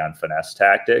heavily on finesse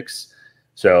tactics.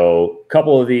 So a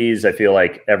couple of these, I feel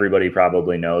like everybody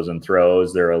probably knows and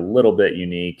throws. They're a little bit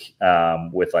unique,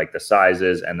 with like the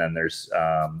sizes. And then there's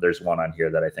one on here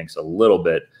that I think is a little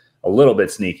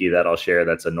bit sneaky that I'll share.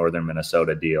 That's a northern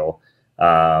Minnesota deal.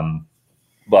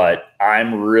 But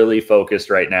I'm really focused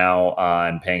right now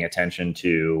on paying attention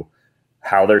to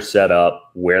how they're set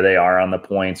up, where they are on the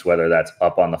points, whether that's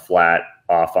up on the flat,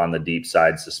 off on the deep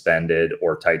side, suspended,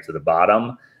 or tight to the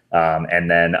bottom. And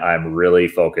then I'm really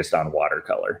focused on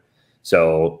watercolor.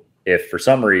 So if for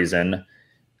some reason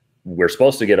we're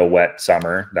supposed to get a wet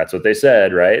summer, that's what they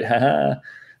said, right?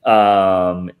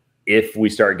 If we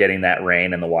start getting that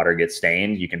rain and the water gets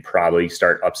stained, you can probably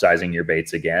start upsizing your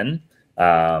baits again.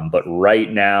 But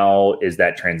right now is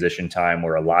that transition time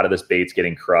where a lot of this bait's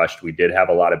getting crushed. We did have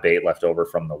a lot of bait left over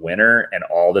from the winter, and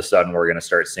all of a sudden we're going to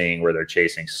start seeing where they're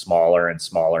chasing smaller and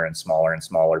smaller and smaller and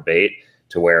smaller bait,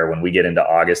 to where when we get into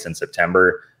August and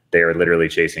September, they are literally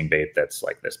chasing bait that's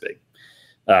like this big.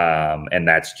 And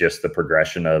that's just the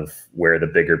progression of where the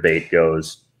bigger bait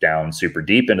goes down super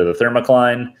deep into the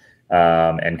thermocline,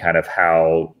 and kind of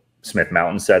how Smith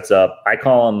Mountain sets up. I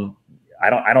call them, I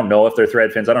don't know if they're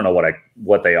thread fins. I don't know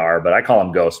what they are, but I call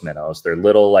them ghost minnows. They're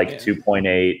little, like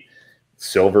 2.8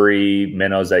 silvery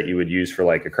minnows that you would use for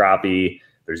like a crappie.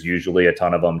 There's usually a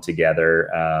ton of them together.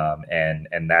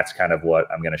 And that's kind of what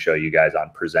I'm going to show you guys on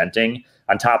presenting.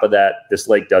 On top of that, this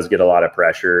lake does get a lot of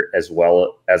pressure, as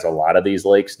well as a lot of these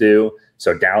lakes do.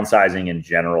 So downsizing in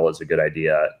general is a good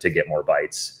idea to get more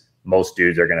bites. Most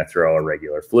dudes are going to throw a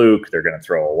regular fluke. They're going to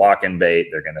throw a walk-in bait.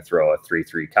 They're going to throw a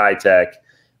 3.3 Kitech.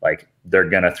 Like, they're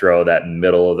going to throw that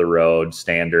middle of the road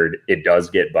standard. It does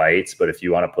get bites, but if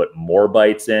you want to put more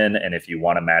bites in, and if you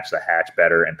want to match the hatch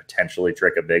better and potentially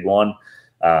trick a big one,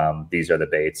 these are the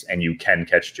baits, and you can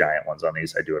catch giant ones on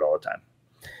these. I do it all the time.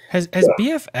 Has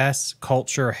BFS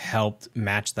culture helped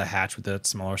match the hatch with the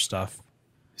smaller stuff?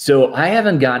 So I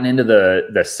haven't gotten into the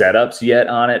setups yet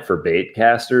on it for bait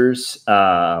casters.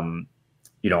 I'm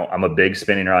a big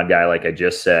spinning rod guy, like I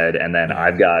just said. And then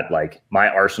I've got, like, my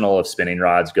arsenal of spinning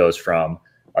rods goes from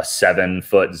a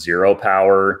 7-foot 0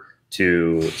 power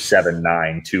to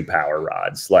 7.9 2 power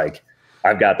rods. Like,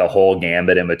 I've got the whole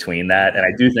gambit in between that. And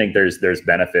I do think there's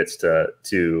benefits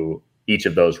to each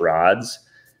of those rods.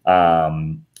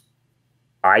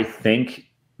 I think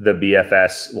the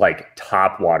BFS, like,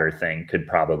 top water thing could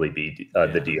probably be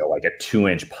the deal, like a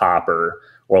 2-inch popper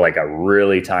or like a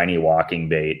really tiny walking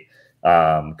bait.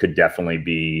 Could definitely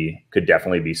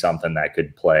be something that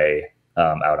could play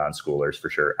out on schoolers for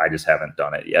sure. I just haven't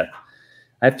done it yet.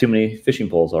 I have too many fishing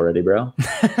poles already, bro.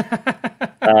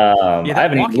 I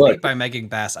haven't even looked. By Megan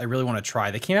Bass, I really want to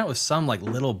try. They came out with some like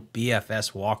little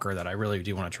BFS walker that I really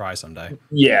do want to try someday.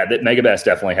 Yeah, that Mega Bass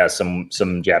definitely has some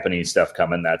Japanese stuff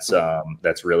coming.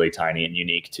 That's really tiny and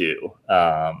unique too.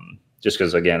 Just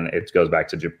because, again, it goes back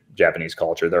to Japanese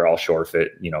culture. They're all shore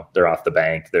fit, they're off the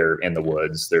bank, they're in the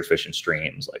woods, they're fishing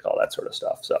streams, like all that sort of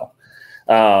stuff. So,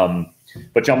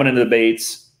 but jumping into the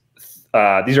baits,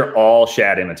 these are all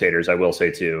shad imitators, I will say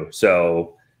too.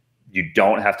 So you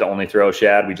don't have to only throw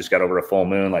shad. We just got over a full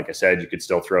moon. Like I said, you could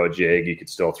still throw a jig, you could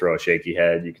still throw a shaky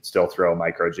head, you could still throw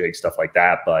micro jig, stuff like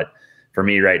that. But for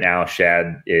me right now,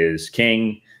 shad is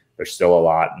king. There's still a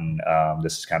lot, and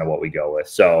this is kind of what we go with.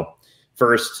 So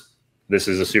first, this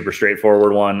is a super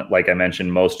straightforward one. Like I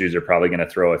mentioned, most dudes are probably going to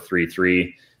throw a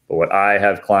 3.3, but what I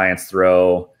have clients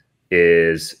throw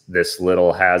is this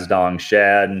little Hasdong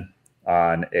shad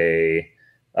on a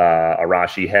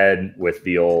Arashi head with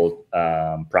the old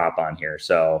prop on here.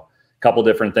 So a couple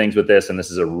different things with this, and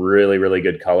this is a really, really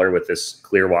good color with this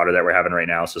clear water that we're having right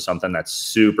now. So something that's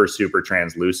super, super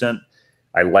translucent.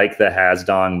 I like the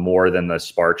Hasdong more than the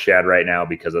Spark shad right now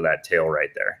because of that tail right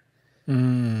there.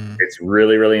 It's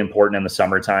really, really important in the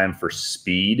summertime for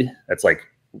speed. That's like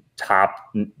top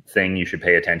thing you should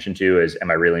pay attention to is,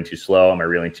 am I reeling too slow? Am I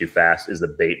reeling too fast? Is the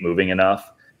bait moving enough?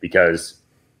 Because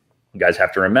you guys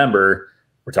have to remember,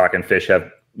 we're talking fish have,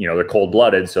 they're cold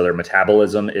blooded. So their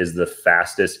metabolism is the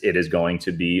fastest it is going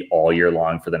to be all year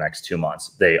long for the next 2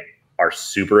 months. They are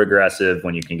super aggressive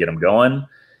when you can get them going.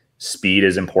 Speed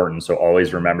is important, so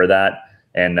always remember that.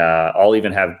 And I'll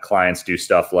even have clients do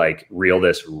stuff like reel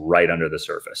this right under the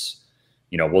surface.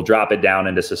 You know, we'll drop it down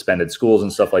into suspended schools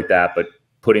and stuff like that, but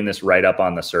putting this right up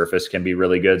on the surface can be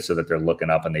really good so that they're looking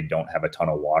up and they don't have a ton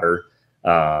of water.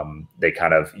 They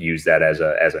kind of use that as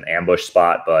an ambush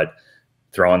spot, but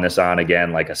throwing this on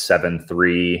again, like a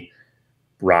 7.3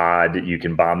 rod, you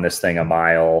can bomb this thing a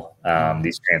mile.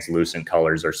 These translucent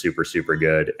colors are super, super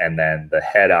good. And then the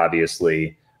head,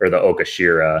 obviously, or the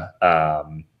Okashira,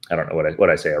 I don't know what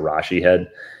I say, a Rashi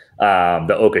head.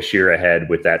 The Okashira head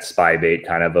with that spy bait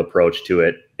kind of approach to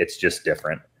it, it's just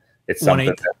different. It's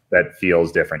something that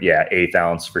feels different. Yeah, 1/8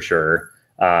 ounce for sure.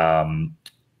 On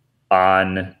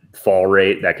fall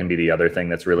rate, that can be the other thing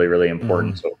that's really, really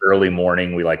important. So early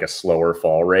morning, we like a slower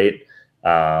fall rate.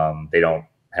 They don't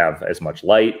have as much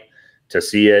light to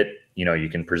see it. You know, you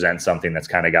can present something that's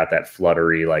kind of got that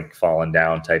fluttery, like falling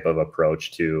down type of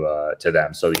approach to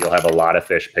them. So you'll have a lot of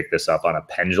fish pick this up on a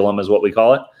pendulum is what we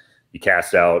call it. You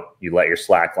cast out, you let your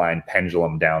slack line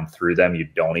pendulum down through them. You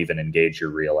don't even engage your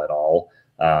reel at all.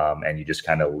 And you just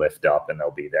kind of lift up and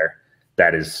they'll be there.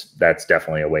 That's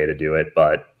definitely a way to do it.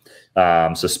 But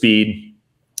so speed,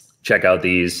 check out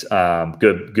these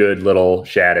good little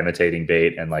shad imitating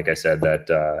bait. And like I said, that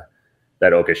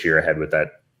Okashira head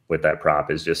with that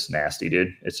prop is just nasty,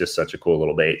 dude. It's just such a cool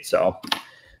little bait. So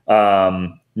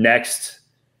next,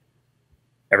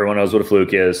 everyone knows what a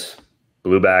fluke is.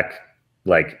 Blueback.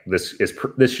 Like this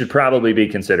should probably be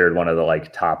considered one of the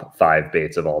like top 5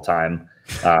 baits of all time.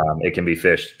 It can be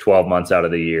fished 12 months out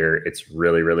of the year. It's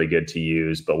really, really good to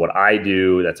use. But what I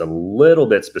do that's a little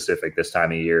bit specific this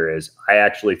time of year is I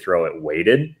actually throw it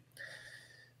weighted.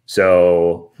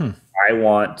 So I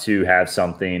want to have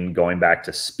something going back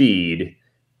to speed.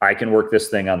 I can work this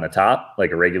thing on the top like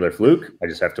a regular fluke. I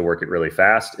just have to work it really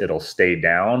fast. It'll stay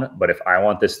down. But if I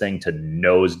want this thing to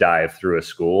nosedive through a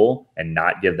school and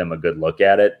not give them a good look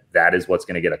at it, that is what's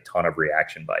going to get a ton of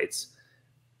reaction bites.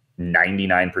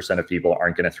 99% of people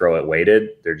aren't going to throw it weighted.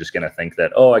 They're just going to think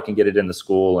that, oh, I can get it in the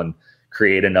school and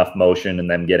create enough motion and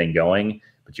them getting going.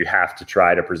 But you have to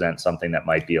try to present something that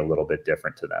might be a little bit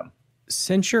different to them.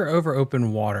 Since you're over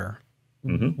open water,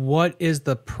 what is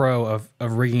the pro of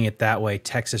rigging it that way,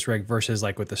 Texas rig, versus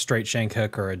like with a straight shank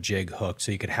hook or a jig hook,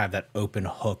 so you could have that open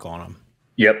hook on them?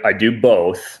 Yep, I do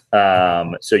both.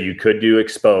 So you could do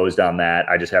exposed on that.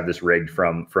 I just have this rigged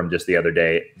from just the other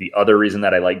day. The other reason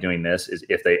that I like doing this is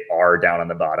if they are down on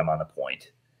the bottom on the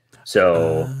point.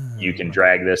 So you can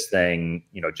drag this thing,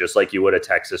 you know, just like you would a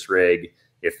Texas rig.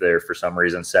 If they're for some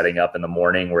reason setting up in the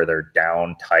morning where they're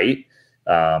down tight,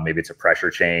 maybe it's a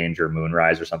pressure change or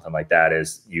moonrise or something like that,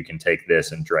 is you can take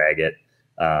this and drag it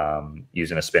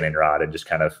using a spinning rod and just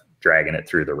kind of dragging it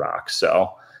through the rocks.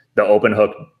 So the open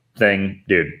hook thing,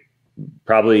 dude,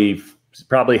 probably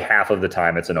half of the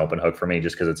time it's an open hook for me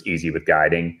just because it's easy with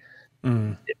guiding.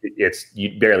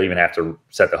 You barely even have to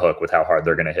set the hook with how hard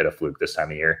they're going to hit a fluke this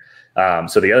time of year.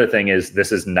 So the other thing is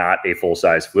this is not a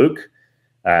full-size fluke.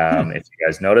 If you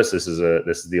guys notice, this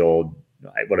is the old,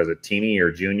 what is it, teeny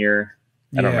or junior?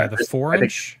 I don't remember. The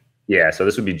 4-inch? Yeah, so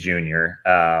this would be junior,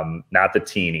 not the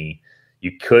teeny.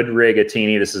 You could rig a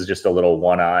teeny. This is just a little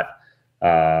one-aught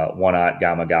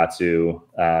Gamakatsu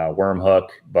worm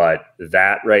hook, but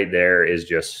that right there is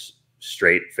just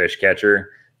straight fish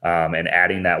catcher. And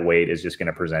adding that weight is just going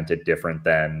to present it different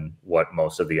than what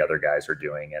most of the other guys are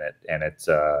doing in it. And it's,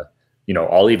 you know,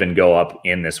 I'll even go up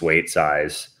in this weight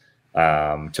size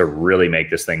to really make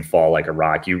this thing fall like a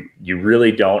rock. You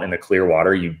really don't, in the clear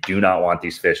water, you do not want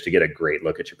these fish to get a great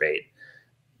look at your bait.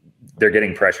 They're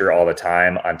getting pressure all the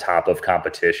time on top of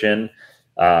competition,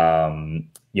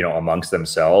 you know, amongst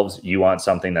themselves. You want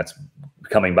something that's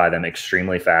coming by them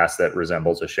extremely fast that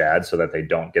resembles a shad so that they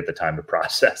don't get the time to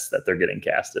process that they're getting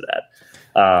casted at.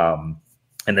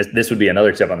 And this would be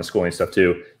another tip on the schooling stuff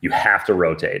too. You have to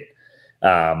rotate.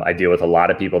 I deal with a lot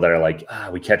of people that are like,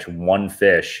 we catch one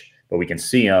fish, but we can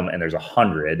see them and there's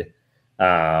 100,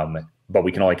 but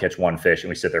we can only catch one fish and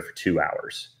we sit there for 2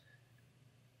 hours.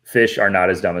 Fish are not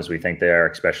as dumb as we think they are,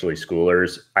 especially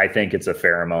schoolers. I think it's a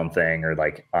pheromone thing, or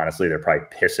like, honestly, they're probably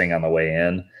pissing on the way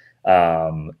in.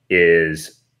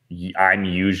 I'm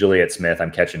usually at Smith,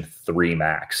 I'm catching 3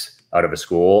 max out of a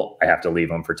school. I have to leave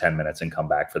them for 10 minutes and come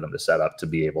back for them to set up to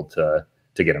be able to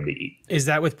get them to eat. Is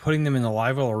that with putting them in the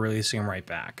live well or releasing them right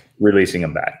back? Releasing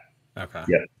them back. Okay.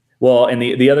 Yeah. Well, and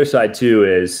the other side too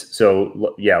is,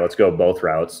 so yeah, let's go both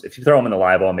routes. If you throw them in the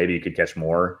live well, maybe you could catch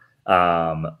more.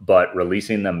 But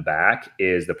releasing them back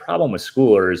is the problem with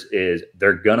schoolers is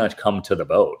they're gonna come to the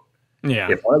boat.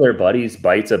 Yeah. If one of their buddies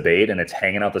bites a bait and it's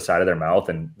hanging out the side of their mouth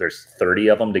and there's 30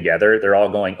 of them together, they're all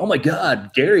going, oh my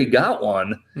God, Gary got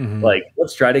one. Like,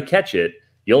 let's try to catch it.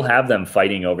 You'll have them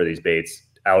fighting over these baits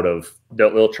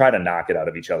they'll try to knock it out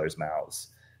of each other's mouths.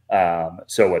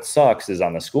 So what sucks is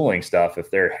on the schooling stuff, if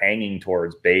they're hanging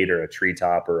towards bait or a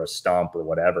treetop or a stump or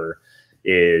whatever,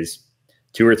 is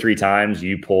 2 or 3 times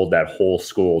you pulled that whole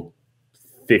school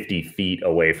 50 feet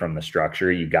away from the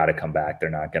structure, you got to come back. They're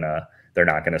not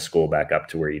gonna school back up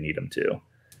to where you need them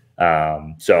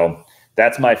to. So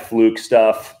that's my fluke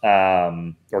stuff,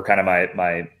 or kind of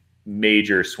my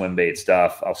major swim bait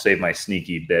stuff. I'll save my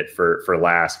sneaky bit for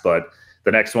last, but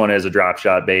the next one is a drop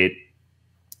shot bait.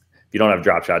 If you don't have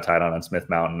drop shot tied on Smith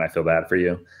Mountain, I feel bad for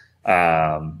you.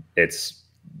 It's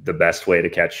the best way to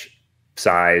catch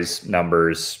size,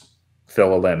 numbers,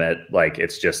 fill a limit. Like,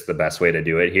 it's just the best way to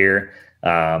do it here.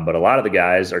 But a lot of the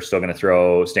guys are still going to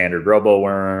throw standard robo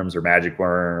worms or magic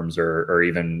worms, or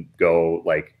even go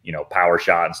like, power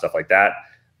shot and stuff like that.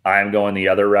 I'm going the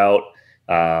other route.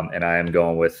 And I am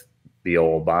going with the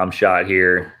old bomb shot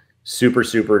here. Super,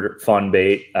 super fun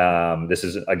bait. This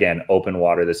is, again, open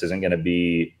water. This isn't going to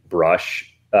be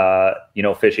brush,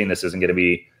 fishing. This isn't going to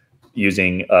be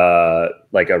using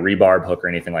like a rebarb hook or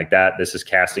anything like that. This is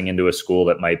casting into a school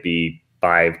that might be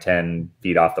 5-10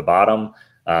 feet off the bottom,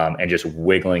 and just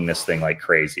wiggling this thing like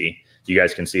crazy. You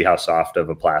guys can see how soft of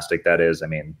a plastic that is. I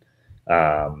mean,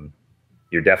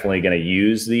 you're definitely going to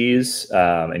use these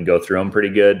and go through them pretty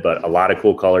good, but a lot of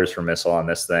cool colors for missile on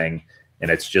this thing. And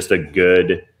it's just a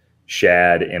good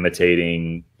shad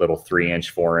imitating little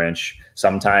 3-inch, 4-inch.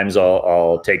 Sometimes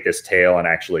I'll take this tail and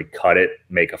actually cut it,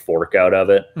 make a fork out of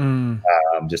it,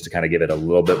 just to kind of give it a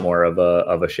little bit more of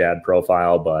a shad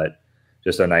profile. But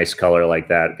just a nice color like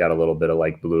that, got a little bit of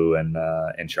like blue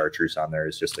and chartreuse on there,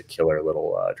 is just a killer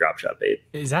little drop shot bait.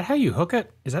 Is that how you hook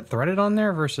it? Is that threaded on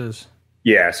there versus?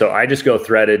 Yeah, so I just go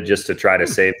threaded just to try to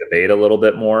save the bait a little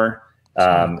bit more.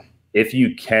 If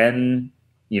you can,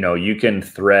 you can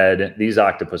thread. These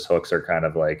octopus hooks are kind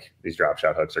of like, these drop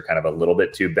shot hooks are kind of a little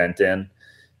bit too bent in.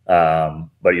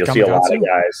 But you'll see a lot of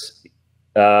guys.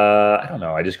 I don't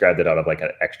know. I just grabbed it out of like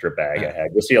an extra bag I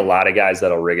had. You'll see a lot of guys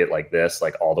that'll rig it like this,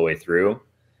 like all the way through.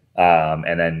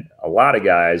 And then a lot of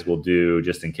guys will do,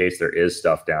 just in case there is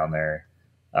stuff down there,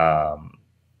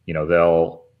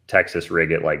 they'll Texas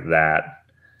rig it like that,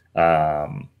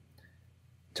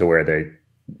 to where they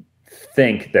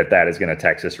think that is going to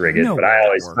Texas rig it. But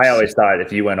I always thought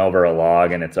if you went over a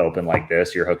log and it's open like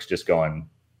this, your hook's just going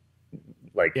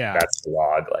like, that's the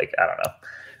log. Like, I don't know.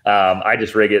 I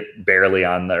just rig it barely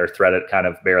on there, thread it kind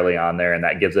of barely on there, and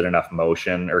that gives it enough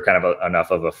motion, or kind of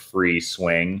enough of a free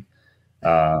swing,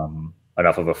 to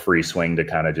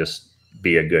kind of just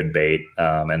be a good bait.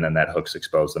 And then that hook's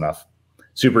exposed enough.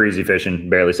 Super easy fishing,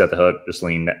 barely set the hook, just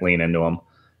lean into them.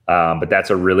 But that's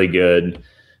a really good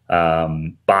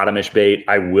bottomish bait.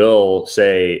 I will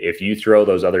say, if you throw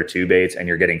those other 2 baits and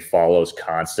you're getting follows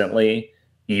constantly,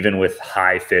 even with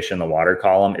high fish in the water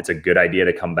column, it's a good idea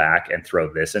to come back and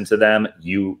throw this into them.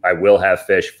 I will have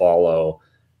fish follow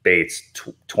baits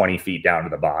 20 feet down to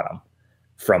the bottom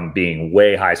from being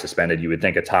way high suspended. You would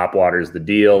think a top water is the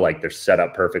deal. Like, they're set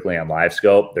up perfectly on live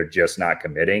scope. They're just not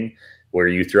committing. Where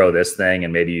you throw this thing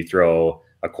and maybe you throw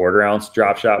a 1/4 ounce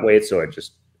drop shot weight, so it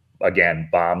just, again,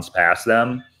 bombs past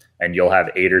them, and you'll have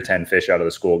 8 or 10 fish out of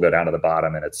the school go down to the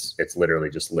bottom, and it's literally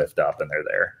just lift up and they're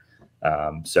there.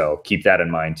 So keep that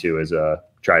in mind too, as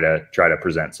try to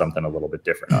present something a little bit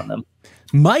different on them.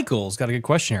 Michael's got a good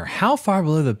question here. How far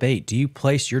below the bait do you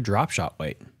place your drop shot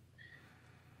weight?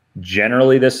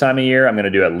 Generally this time of year, I'm going to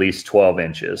do at least 12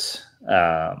 inches.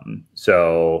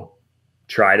 So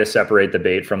try to separate the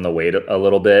bait from the weight a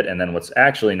little bit. And then what's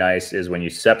actually nice is when you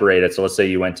separate it, so let's say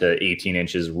you went to 18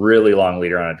 inches, really long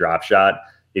leader on a drop shot,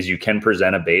 is you can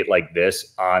present a bait like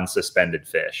this on suspended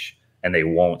fish, and they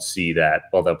won't see that.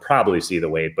 Well, they'll probably see the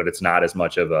weight, but it's not as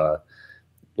much of a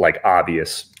like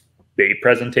obvious bait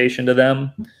presentation to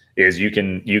them. Is you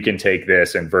can take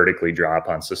this and vertically drop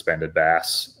on suspended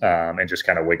bass, and just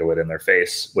kind of wiggle it in their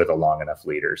face with a long enough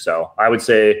leader. So I would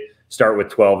say start with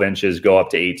 12 inches, go up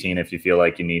to 18 if you feel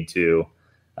like you need to.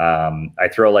 I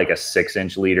throw like a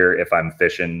 6-inch leader if I'm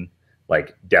fishing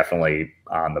like definitely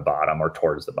on the bottom or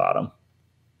towards the bottom.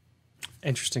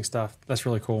 Interesting stuff. That's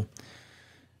really cool.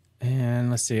 And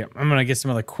let's see. I'm going to get some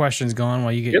other questions going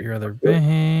while you get your other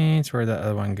baits. Where'd that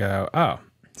other one go? Oh,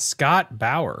 Scott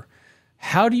Bauer.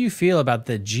 How do you feel about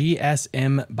the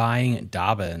GSM buying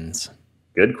Dobyns?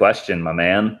 Good question, my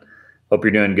man. Hope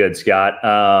you're doing good, Scott.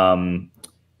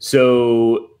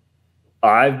 So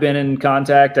I've been in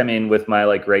contact, I mean, with my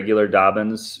like regular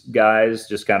Dobyns guys,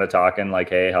 just kind of talking like,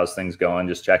 hey, how's things going?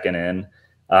 Just checking in.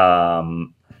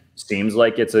 Seems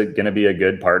like it's going to be a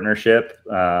good partnership.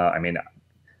 I mean,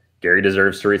 Gary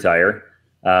deserves to retire.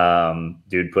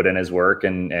 Dude put in his work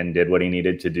and did what he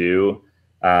needed to do.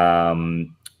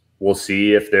 We'll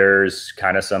see if there's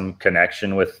kind of some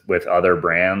connection with other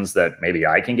brands that maybe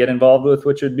I can get involved with,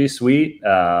 which would be sweet.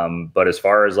 But as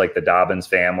far as like the Dobyns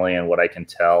family and what I can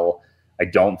tell, I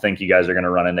don't think you guys are going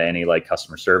to run into any like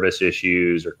customer service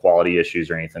issues or quality issues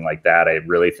or anything like that. I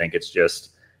really think it's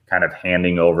just kind of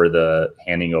handing over the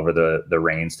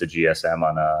reins to GSM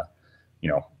on a,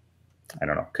 I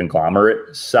don't know,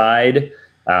 conglomerate side.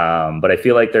 But I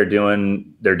feel like they're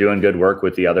doing good work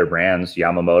with the other brands.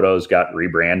 Yamamoto's got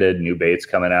rebranded, new baits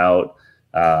coming out.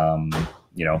 Bill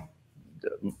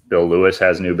Lewis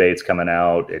has new baits coming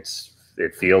out.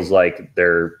 It feels like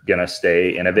they're gonna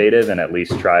stay innovative and at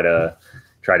least try to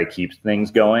keep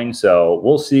things going. So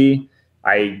we'll see.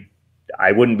 I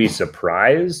wouldn't be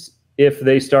surprised if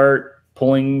they start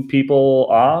pulling people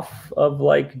off of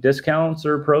like discounts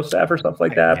or pro staff or stuff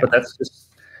like that. Yeah.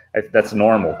 But that's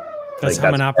normal. That's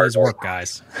how monopolies work,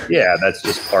 guys. Yeah, that's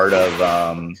just part of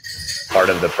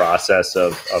the process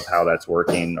of how that's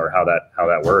working or how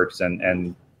that works,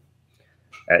 and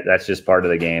that's just part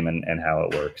of the game and how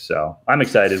it works. So I'm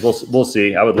excited. We'll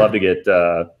see. I would love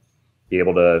to be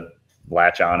able to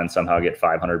latch on and somehow get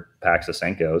 500 packs of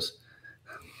Senkos.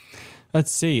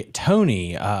 Let's see,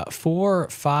 Tony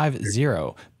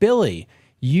 450. Billy,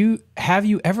 have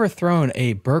you ever thrown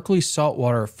a Berkeley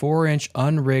saltwater 4-inch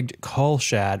unrigged cull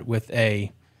shad with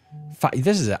a?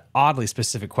 This is an oddly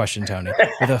specific question, Tony.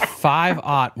 With a 5/0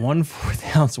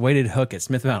 1/4 ounce weighted hook at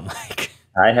Smith Mountain Lake.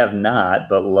 I have not,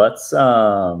 but let's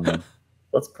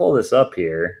pull this up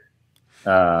here.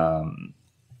 A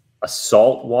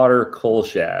saltwater cull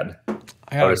shad.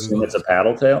 I would assume it's a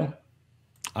paddle tail.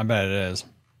 I bet it is.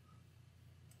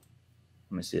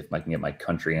 Let me see if I can get my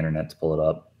country internet to pull it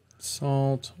up.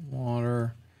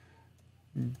 Saltwater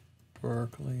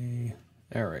Berkeley.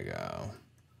 There we go.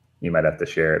 You might have to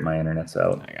share it. My internet's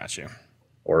out. I got you.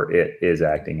 Or it is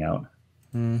acting out.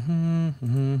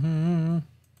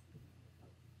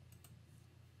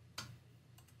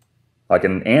 I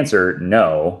can answer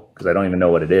no, because I don't even know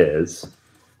what it is.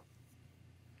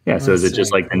 Yeah, so is it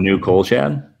just like the new cull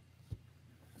shad?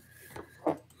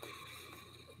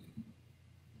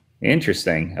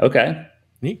 Interesting. Okay.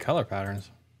 Neat color patterns.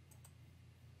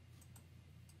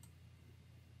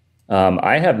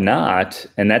 I have not,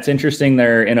 and that's interesting.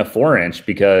 They're in a 4-inch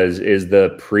because is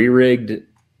the pre-rigged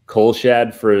cull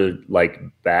shad for like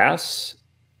bass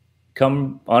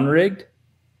come unrigged?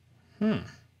 The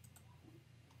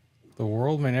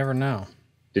world may never know.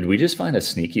 Did we just find a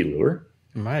sneaky lure?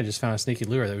 We might have just found a sneaky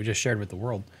lure that we just shared with the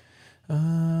world.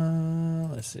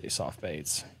 Let's see, soft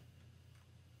baits.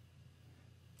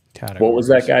 What was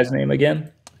that guy's name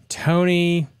again?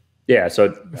 Tony. Yeah,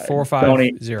 so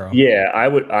 450. Yeah,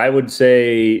 I would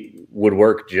say would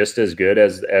work just as good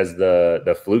as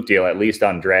the fluke deal, at least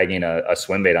on dragging a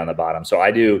swim bait on the bottom. So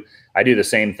I do the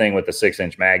same thing with the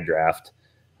 6-inch mag draft.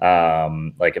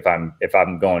 Like if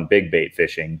I'm going big bait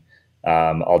fishing,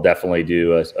 I'll definitely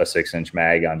do a 6-inch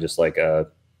mag on just like a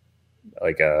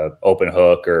open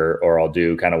hook, or I'll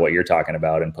do kind of what you're talking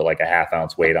about and put like a 1/2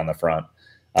 ounce weight on the front.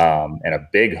 And a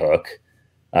big hook,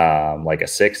 like a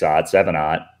 6/0,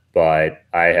 7/0, but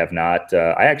I have not,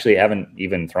 I actually haven't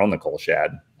even thrown the cull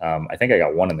shad. I think I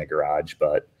got one in the garage,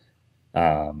 but,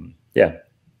 yeah,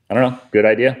 I don't know. Good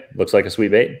idea. Looks like a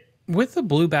sweet bait. With the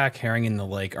blueback herring in the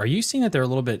lake, are you seeing that they're a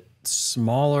little bit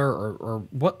smaller, or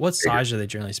what size are they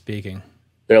generally speaking?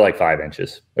 They're like 5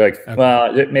 inches. They're like, okay.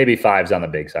 Well, maybe 5's on the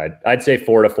big side. I'd say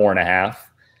 4 to 4.5.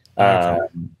 Okay.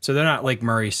 So they're not like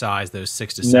Murray size, those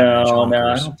 6 to 7 inch honkers.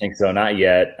 No, I don't think so. Not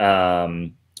yet.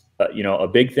 A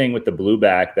big thing with the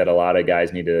blueback that a lot of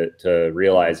guys need to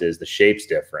realize is the shape's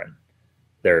different.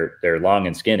 They're long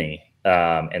and skinny,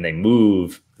 and they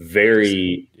move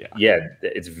very,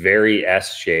 it's very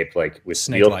S shaped, like with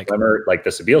Sebile swimmer, like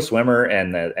the Sebile swimmer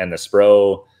and the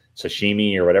Spro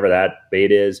sashimi or whatever that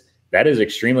bait is. That is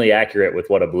extremely accurate with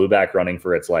what a blueback running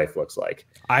for its life looks like.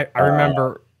 I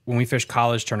remember when we fished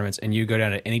college tournaments and you go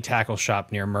down to any tackle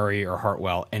shop near Murray or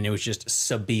Hartwell, and it was just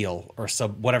Sebile or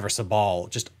Sabal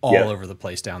just all over the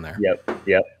place down there. Yep.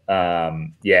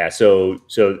 So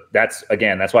that's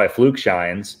why a fluke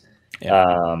shines.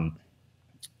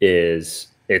 Is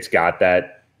it's got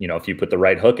that, if you put the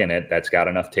right hook in it, that's got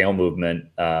enough tail movement,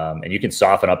 and you can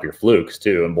soften up your flukes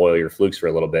too and boil your flukes for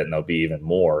a little bit and they'll be even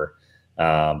more.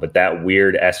 But that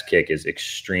weird S kick is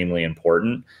extremely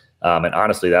important. And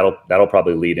honestly, that'll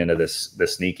probably lead into the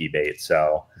sneaky bait.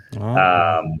 So,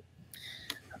 why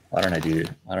don't I do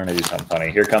something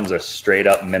funny? Here comes a straight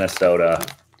up Minnesota.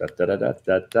 Da, da, da,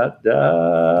 da, da,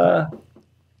 da.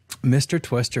 Mr.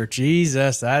 Twister.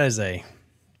 Jesus, that is a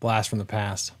blast from the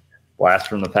past. Blast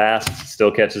from the past.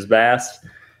 Still catches bass.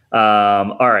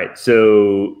 All right.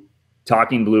 So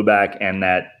talking blueback and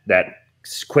that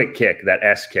quick kick, that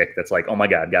S kick, that's like, oh my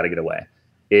God, got to get away,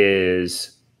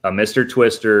 is a Mr.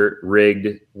 Twister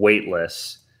rigged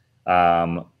weightless,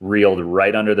 reeled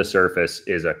right under the surface,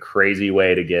 is a crazy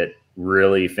way to get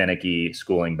really finicky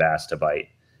schooling bass to bite.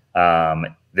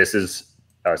 This is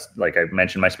like I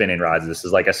mentioned my spinning rods. This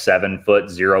is like a 7-foot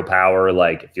 0 power,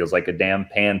 like it feels like a damn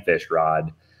panfish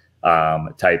rod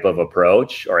type of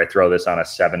approach. Or I throw this on a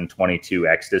 722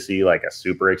 Ecstasy, like a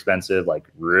super expensive, like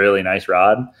really nice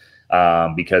rod,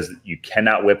 because you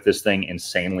cannot whip this thing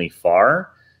insanely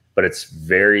far, but it's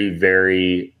very,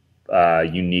 very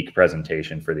unique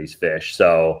presentation for these fish.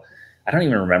 So I don't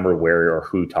even remember where or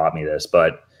who taught me this,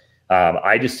 but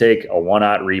I just take a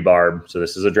 1/0 rebarb. So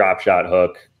this is a drop shot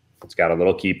hook. It's got a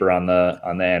little keeper on the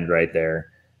end right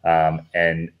there.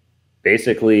 And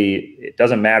basically it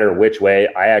doesn't matter which way.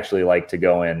 I actually like to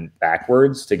go in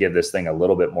backwards to give this thing a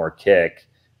little bit more kick.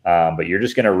 But you're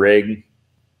just going to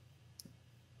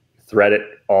thread it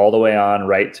all the way on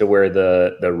right to where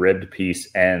the ribbed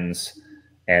piece ends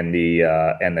and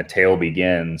the tail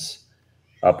begins,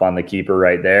 up on the keeper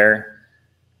right there.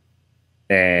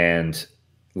 And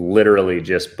literally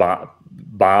just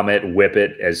bomb it, whip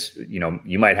it. As you know,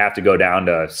 you might have to go down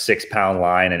to a 6-pound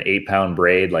line and 8-pound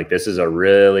braid. Like this is a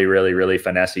really, really, really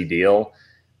finessey deal,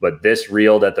 but this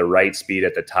reeled at the right speed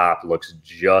at the top looks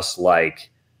just like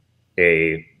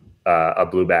a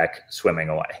blueback swimming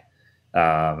away.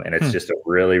 And it's just a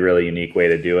really, really unique way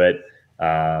to do it.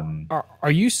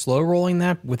 Are you slow rolling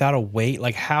that without a weight?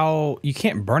 Like how you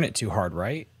can't burn it too hard,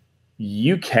 right?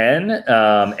 You can,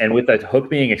 and with the hook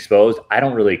being exposed, I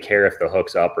don't really care if the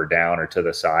hook's up or down or to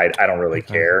the side. I don't really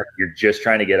care. You're just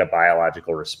trying to get a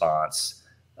biological response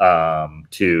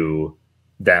to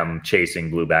them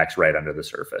chasing bluebacks right under the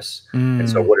surface. And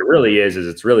so what it really is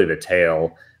it's really the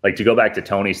tail. Like to go back to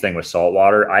Tony's thing with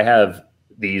saltwater, I have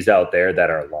these out there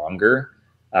that are longer.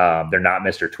 They're not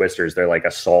Mr. Twisters. They're like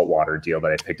a saltwater deal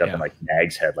that I picked up in like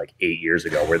Nag's Head like 8 years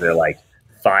ago, where they're like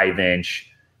 5-inch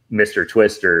Mr.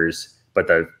 Twisters, but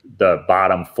the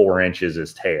bottom 4 inches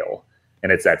is tail. And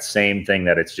it's that same thing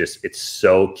that it's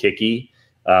so kicky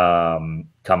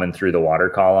coming through the water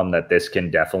column that this can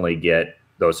definitely get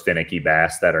those finicky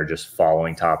bass that are just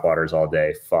following topwaters all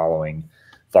day, following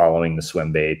the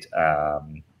swim bait,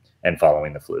 and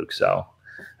following the fluke. So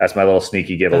that's my little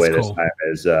sneaky giveaway this time,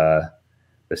 is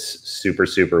this super,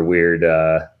 super weird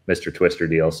Mr. Twister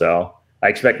deal. So I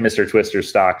expect Mr. Twister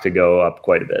stock to go up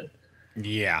quite a bit.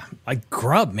 Yeah, like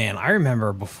grub, man. I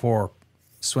remember before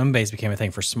swim baits became a thing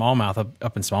for smallmouth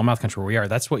up in smallmouth country where we are.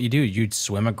 That's what you do. You'd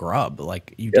swim a grub.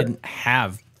 Like you didn't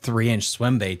have 3-inch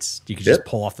swim baits. You could just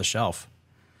pull off the shelf.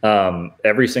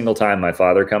 Every single time my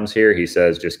father comes here, he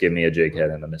says, "Just give me a jig head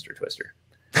and a Mr. Twister."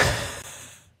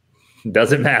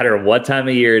 Doesn't matter what time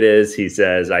of year it is. He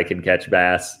says I can catch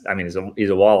bass. I mean, he's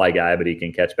a walleye guy, but he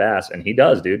can catch bass, and he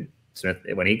does, dude. Smith,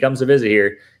 when he comes to visit here,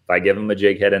 if I give him a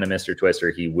jig head and a Mr. Twister,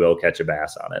 he will catch a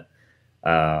bass on it.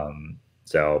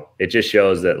 So it just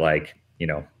shows that, like, you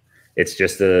know, it's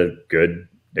just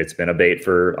it's been a bait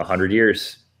for 100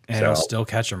 years. And it'll still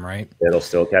catch them, right? It'll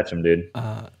still catch them, dude.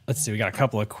 Let's see. We got a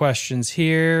couple of questions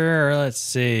here. Let's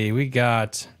see.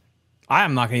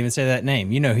 I'm not going to even say that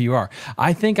name. You know who you are.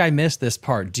 I think I missed this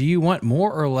part. Do you want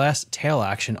more or less tail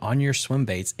action on your swim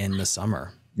baits in the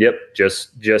summer? Yep.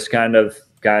 Just kind of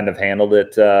handled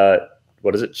it.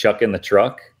 What is it? Chuck in the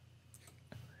truck.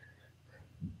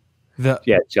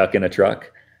 Chuck in a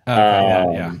truck.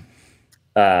 Okay,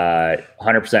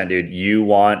 100%, dude. You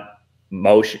want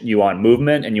motion, you want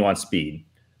movement, and you want speed.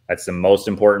 That's the most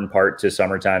important part to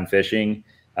summertime fishing.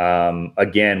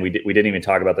 Again, we didn't even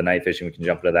talk about the night fishing. We can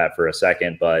jump into that for a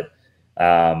second, but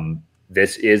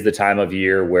this is the time of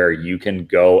year where you can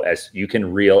reel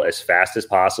as fast as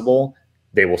possible.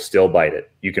 They will still bite it.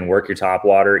 You can work your top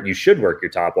water. You should work your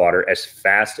top water as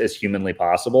fast as humanly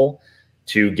possible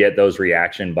to get those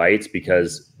reaction bites,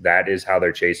 because that is how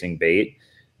they're chasing bait.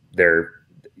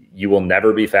 You will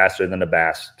never be faster than a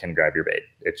bass can grab your bait.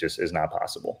 It just is not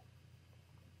possible.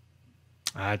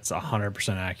 That's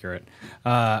 100% accurate.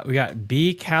 We got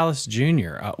B. Callis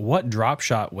Jr. What drop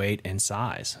shot weight and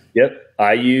size? Yep.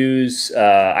 I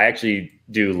actually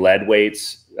do lead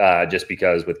weights just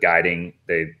because with guiding,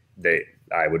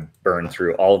 I would burn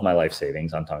through all of my life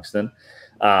savings on tungsten.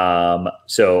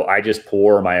 So I just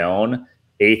pour my own.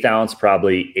 1/8 ounce,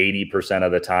 probably 80%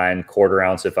 of the time, 1/4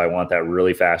 ounce if I want that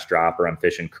really fast drop, or I'm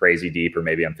fishing crazy deep, or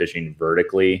maybe I'm fishing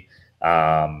vertically.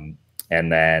 And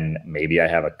then maybe I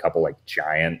have a couple like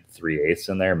giant 3/8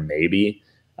 in there, maybe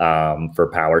for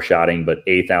power shotting, but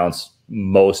 1/8 ounce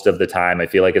most of the time. I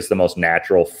feel like it's the most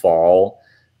natural fall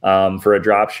for a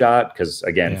drop shot, because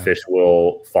again, fish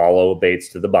will follow baits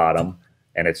to the bottom,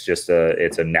 and it's just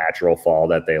it's a natural fall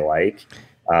that they like.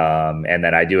 And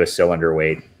then I do a cylinder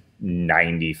weight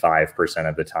 95%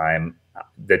 of the time.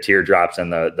 The teardrops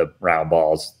and the round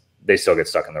balls, they still get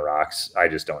stuck in the rocks. I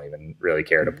just don't even really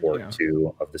care to port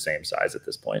 2 of the same size at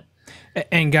this point.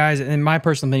 And guys, in my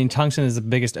personal opinion, tungsten is the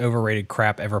biggest overrated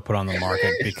crap ever put on the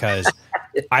market, because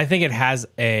I think it has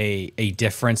a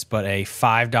difference, but a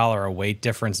 $5 a weight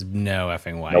difference, no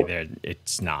effing way. Nope.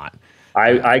 It's not.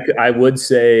 I would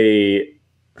say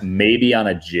maybe on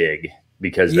a jig,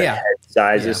 because the head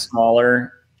size is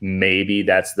smaller. Maybe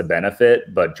that's the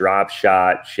benefit, but drop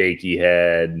shot, shaky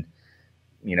head,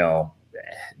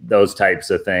 those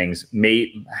types of things.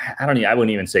 I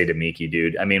wouldn't even say Demiki,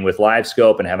 dude. I mean, with live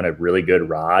scope and having a really good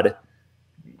rod,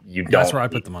 that's where I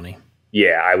put the money.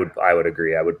 Yeah, I would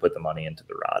agree. I would put the money into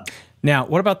the rod. Now,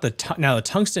 what about the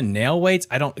tungsten nail weights?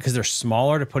 I don't, because they're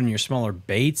smaller to put in your smaller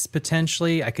baits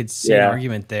potentially. I could see an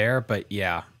argument there, but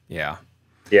yeah. Yeah,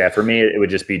 for me, it would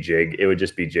just be jig. It would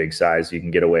just be jig size. You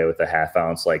can get away with a 1/2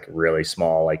 ounce, like really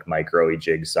small, like micro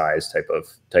jig size type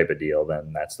of deal.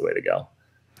 Then that's the way to go.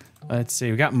 Let's see.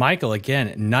 We got Michael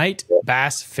again. Night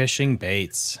bass fishing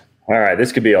baits. All right,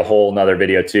 this could be a whole nother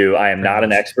video too. I am not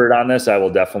an expert on this. I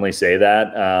will definitely say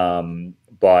that.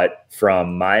 But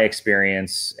from my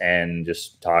experience and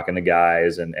just talking to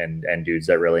guys and dudes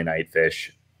that really night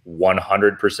fish,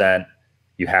 100%.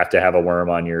 You have to have a worm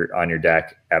on your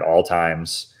deck at all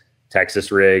times.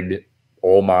 Texas rigged,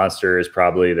 Old Monster is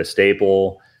probably the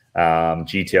staple.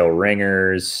 G-tail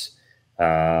ringers.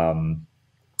 I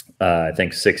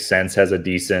think 6 Cents has a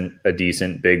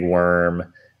decent big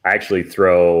worm. I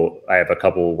have a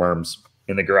couple of worms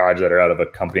in the garage that are out of a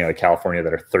company out of California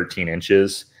that are 13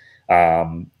 inches.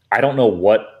 I don't know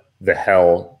what the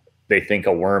hell they think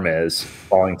a worm is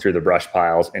falling through the brush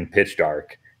piles in pitch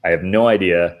dark. I have no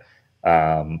idea.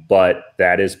 But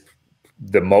that is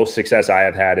the most success I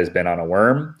have had has been on a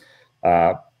worm.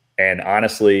 And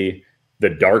honestly, the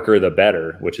darker, the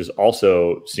better, which is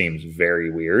also seems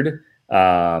very weird.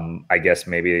 I guess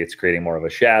maybe it's creating more of a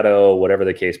shadow, whatever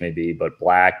the case may be, but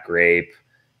black, grape,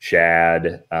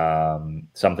 shad,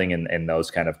 something in those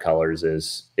kind of colors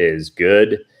is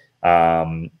good.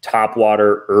 Top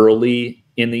water early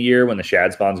in the year when the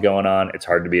shad spawn's going on, it's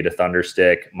hard to beat a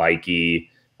thunderstick, Mikey.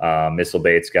 Missile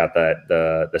bait's got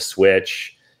the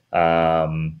switch.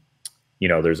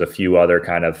 There's a few other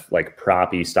kind of like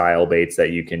proppy style baits that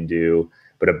you can do,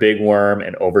 but a big worm,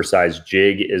 an oversized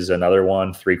jig is another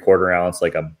one. 3/4 ounce,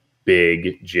 like a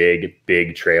big jig,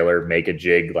 big trailer, make a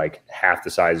jig like half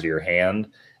the size of your hand.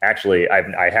 Actually,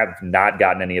 I have not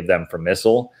gotten any of them from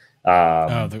Missile.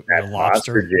 The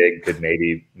monster jig could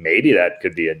maybe that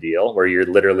could be a deal where you're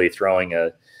literally throwing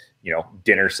a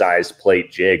dinner-sized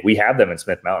plate jig. We have them in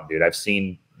Smith Mountain, dude. I've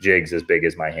seen jigs as big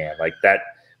as my hand. Like that,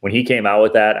 when he came out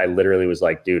with that, I literally was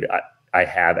like, dude, I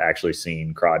have actually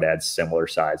seen crawdads similar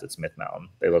size at Smith Mountain.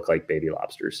 They look like baby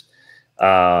lobsters.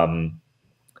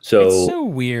 It's so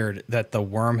weird that the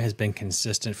worm has been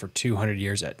consistent for 200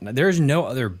 years. There's no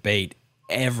other bait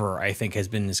ever, I think, has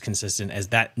been as consistent as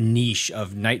that niche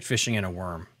of night fishing and a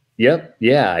worm. Yep.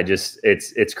 Yeah.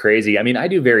 It's crazy. I mean, I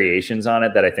do variations on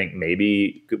it that I think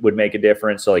maybe would make a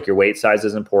difference. So like your weight size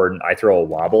is important. I throw a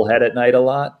wobble head at night a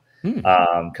lot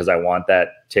because I want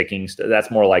that ticking.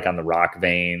 That's more like on the rock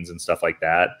veins and stuff like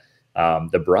that.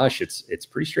 The brush, it's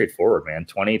pretty straightforward, man.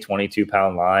 22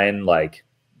 pound line, like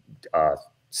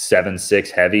 7.6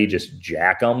 heavy, just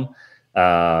jack them.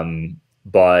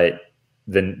 But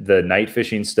the night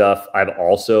fishing stuff, I've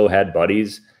also had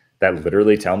buddies that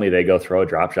literally tell me they go throw a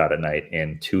drop shot at night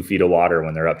in 2 feet of water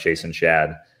when they're up chasing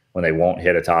shad, when they won't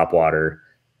hit a top water,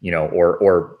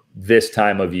 or this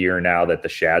time of year now that the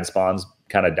shad spawn's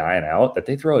kind of dying out, that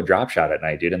they throw a drop shot at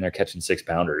night, dude, and they're catching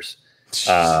 6-pounders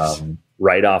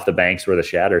right off the banks where the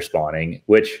shad are spawning,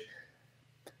 which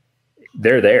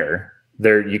they're there.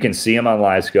 You can see them on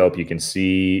live scope. You can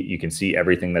see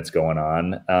everything that's going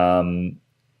on.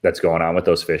 That's going on with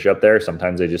those fish up there.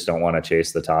 Sometimes they just don't want to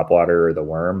chase the topwater or the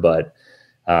worm, but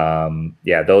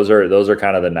those are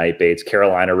kind of the night baits.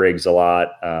 Carolina rigs a lot.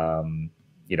 A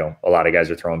lot of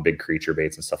guys are throwing big creature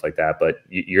baits and stuff like that, but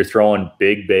you're throwing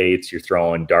big baits, you're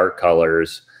throwing dark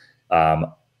colors.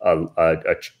 Not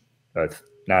a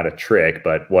trick,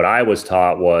 but what I was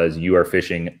taught was you are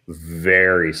fishing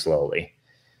very slowly.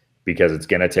 because it's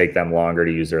going to take them longer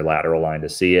to use their lateral line to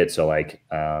see it. So like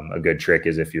a good trick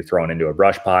is if you're thrown into a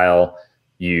brush pile,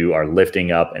 you are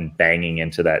lifting up and banging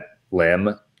into that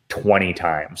limb 20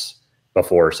 times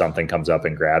before something comes up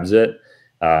and grabs it.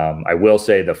 I will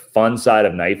say the fun side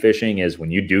of night fishing is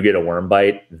when you do get a worm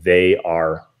bite, they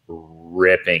are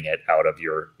ripping it out of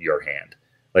your hand.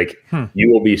 Like you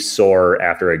will be sore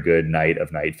after a good night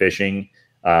of night fishing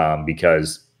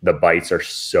because the bites are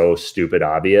so stupid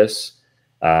obvious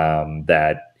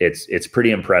that it's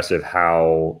pretty impressive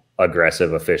how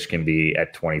aggressive a fish can be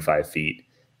at 25 feet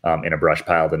in a brush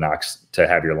pile to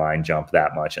have your line jump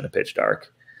that much in the pitch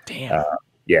dark. Damn.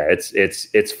 Yeah,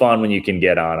 it's fun when you can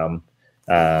get on them.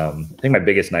 I think my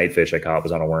biggest night fish I caught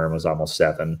was on a worm, was almost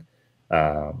 7.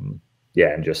 And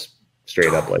just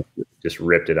straight up like just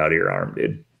ripped it out of your arm,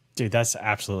 dude. Dude, that's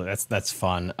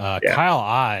fun. Kyle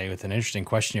I with an interesting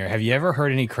question here. Have you ever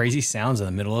heard any crazy sounds in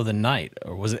the middle of the night,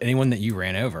 or was it anyone that you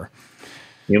ran over?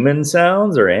 Human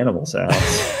sounds or animal sounds?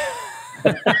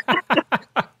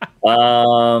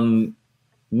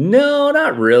 No,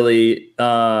 not really.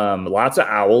 Lots of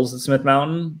owls at Smith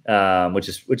Mountain, which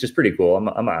is pretty cool. I'm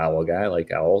an owl guy. I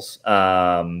like owls.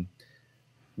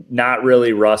 Not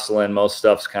really rustling. Most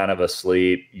stuff's kind of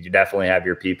asleep. You definitely have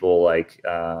your people like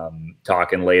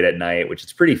talking late at night, which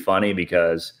is pretty funny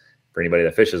because for anybody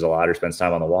that fishes a lot or spends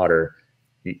time on the water,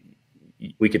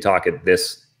 we could talk at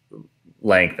this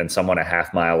length and someone a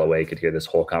half mile away could hear this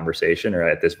whole conversation or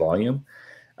at this volume.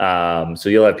 So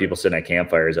you'll have people sitting at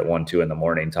campfires at 1, 2 in the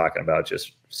morning talking about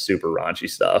just super raunchy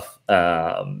stuff.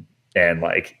 And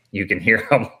like you can hear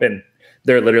them and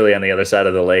they're literally on the other side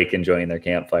of the lake enjoying their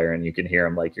campfire, and you can hear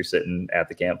them like you're sitting at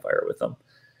the campfire with them.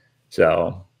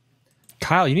 So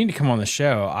Kyle, you need to come on the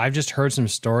show. I've just heard some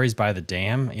stories by the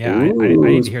dam. Yeah, I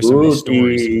need to hear some of these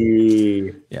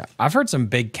stories. Yeah, I've heard some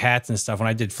big cats and stuff when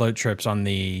I did float trips on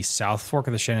the South Fork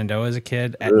of the Shenandoah as a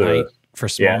kid at night for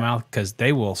smallmouth, because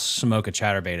they will smoke a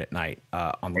chatterbait at night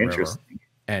on the river.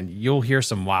 And you'll hear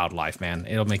some wildlife, man.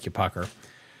 It'll make you pucker.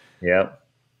 Yep.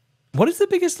 What is the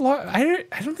biggest? I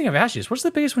don't think I've asked you this. What's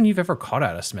the biggest one you've ever caught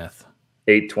out of Smith?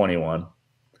 821.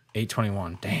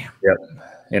 821. Damn. Yep.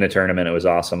 In a tournament, it was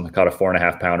awesome. I caught a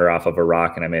 4.5 pounder off of a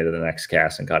rock, and I made it the next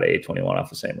cast and caught an 821 off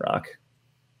the same rock.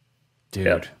 Dude.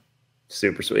 Yep.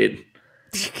 Super sweet.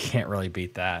 You can't really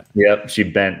beat that. Yep. She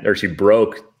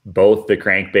broke both the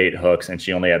crankbait hooks, and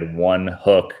she only had one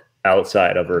hook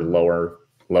outside of her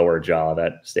lower jaw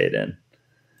that stayed in.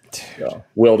 So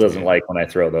Will doesn't like when I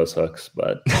throw those hooks,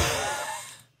 but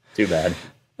too bad.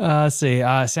 Let's see.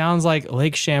 Sounds like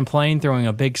Lake Champlain throwing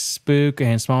a big spook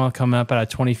and smallmouth coming up out of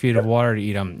 20 feet of water to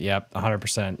eat them. Yep,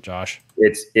 100%, Josh.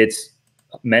 It's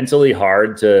mentally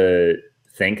hard to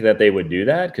think that they would do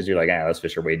that because you're like, those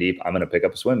fish are way deep. I'm going to pick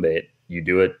up a swim bait. You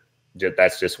do it.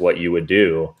 That's just what you would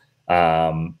do.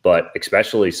 But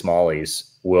especially smallies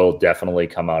will definitely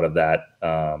come out of that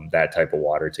that type of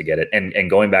water to get it. And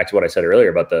going back to what I said earlier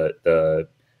about the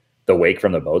wake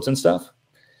from the boats and stuff,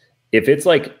 if it's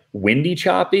like windy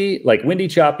choppy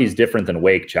is different than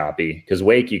wake choppy, because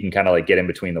wake you can kind of like get in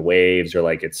between the waves, or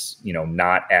like it's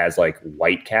not as like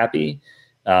white cappy.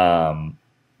 I'll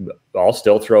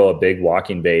still throw a big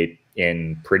walking bait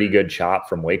in pretty good chop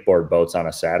from wakeboard boats on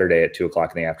a Saturday at 2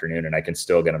 o'clock in the afternoon, and I can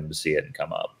still get them to see it and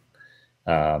come up.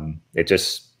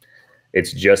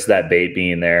 It's just that bait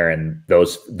being there, and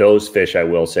those fish I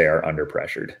will say are under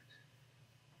pressured.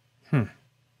 Dude,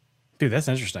 that's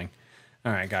interesting.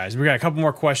 All right, guys, we got a couple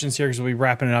more questions here because we'll be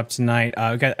wrapping it up tonight.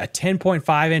 We got a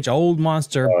 10.5 inch old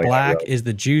monster. Black is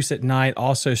the juice at night.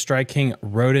 Also, Strike King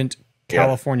rodent,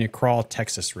 California crawl,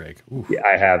 Texas rig. Yeah,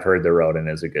 I have heard the rodent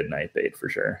is a good night bait for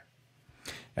sure.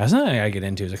 That's something I gotta get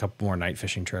into, is a couple more night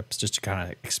fishing trips just to kind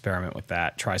of experiment with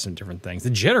that, try some different things.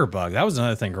 The jitterbug, that was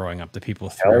another thing growing up that people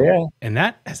threw. Yeah. And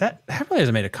that really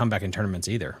hasn't made a comeback in tournaments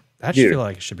either. That should feel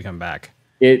like it should be coming back.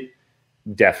 It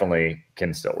definitely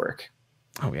can still work.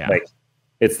 Oh yeah. Like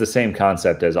it's the same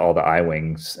concept as all the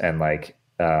I-wings and like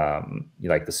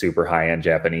the super high-end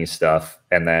Japanese stuff.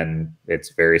 And then it's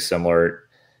very similar.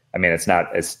 I mean, it's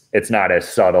not as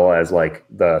subtle as like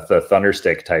the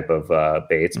thunderstick type of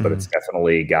baits, but it's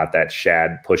definitely got that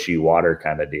shad pushy water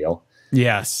kind of deal.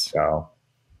 Yes. So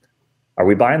are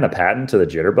we buying the patent to the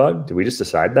jitterbug? Did we just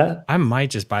decide that? I might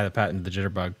just buy the patent to the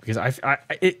jitterbug, because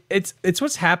it's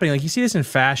what's happening. Like you see this in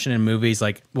fashion and movies,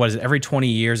 like what is it, every 20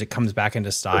 years it comes back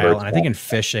into style. And I think in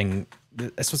fishing,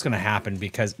 that's what's going to happen,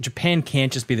 because Japan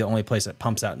can't just be the only place that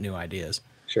pumps out new ideas.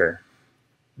 Sure.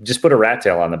 Just put a rat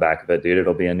tail on the back of it, dude.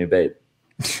 It'll be a new bait.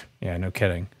 Yeah, no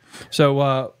kidding.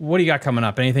 So what do you got coming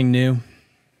up? Anything new?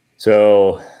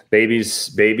 So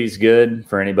Baby's good.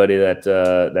 For anybody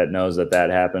that knows that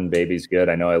happened, baby's good.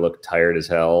 I know I look tired as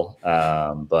hell,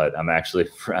 but I'm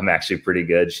actually pretty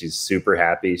good. She's super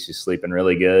happy. She's sleeping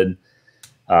really good.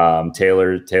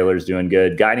 Taylor's doing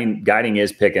good. Guiding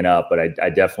is picking up, but I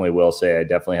definitely will say I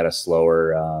definitely had a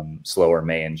slower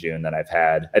May and June than I've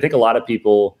had. I think a lot of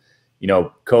people,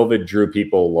 COVID drew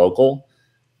people local.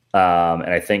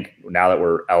 And I think now that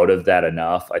we're out of that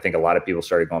enough, I think a lot of people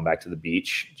started going back to the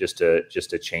beach just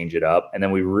to change it up. And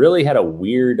then we really had a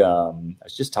weird, I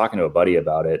was just talking to a buddy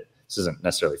about it. This isn't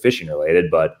necessarily fishing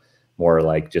related, but more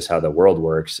like just how the world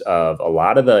works, of a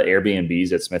lot of the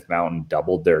Airbnbs at Smith Mountain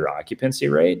doubled their occupancy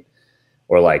rate,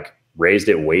 or like raised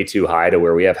it way too high to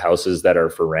where we have houses that are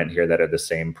for rent here that are the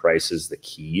same price as the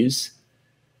Keys.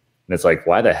 And it's like,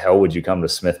 why the hell would you come to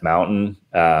Smith Mountain?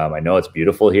 I know it's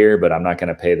beautiful here, but I'm not going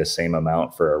to pay the same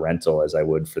amount for a rental as I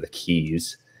would for the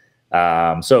Keys.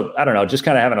 So I don't know, just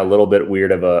kind of having a little bit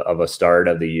weird of a start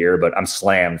of the year, but I'm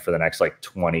slammed for the next like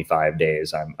 25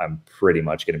 days. I'm pretty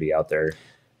much going to be out there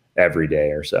every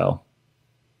day or so.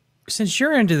 Since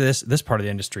you're into this part of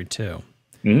the industry too,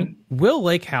 will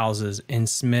lake houses in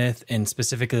Smith and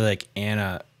specifically like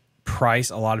Anna price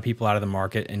a lot of people out of the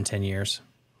market in 10 years?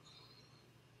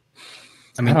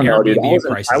 I mean, I don't know, dude.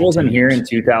 I wasn't here years. in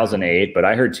 2008, but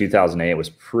I heard 2008 was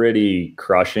pretty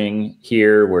crushing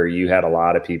here, where you had a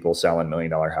lot of people selling $1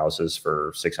 million houses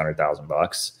for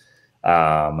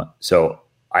 $600,000. So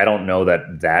I don't know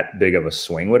that big of a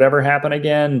swing would ever happen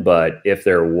again. But if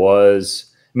there was,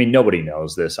 I mean, nobody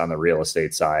knows this on the real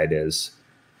estate side, is,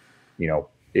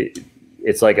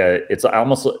 it's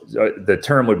almost, the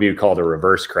term would be called a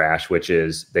reverse crash, which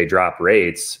is they drop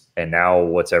rates. And now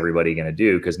what's everybody going to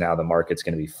do? Because now the market's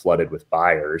going to be flooded with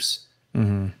buyers.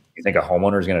 You think a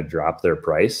homeowner is going to drop their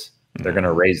price? They're going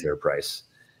to raise their price.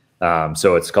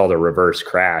 So it's called a reverse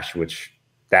crash, which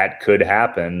that could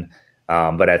happen.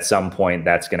 But at some point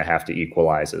that's going to have to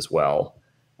equalize as well.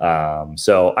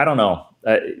 So I don't know.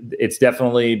 It's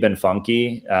definitely been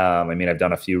funky. I mean, I've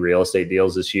done a few real estate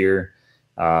deals this year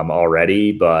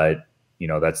already, but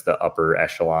that's the upper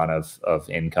echelon of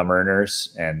income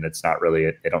earners. And it's not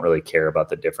really, they don't really care about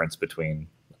the difference between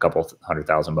a couple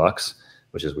 $100,000,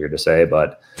 which is weird to say,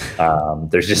 but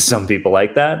there's just some people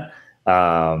like that.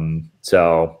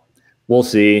 So we'll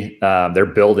see. They're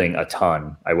building a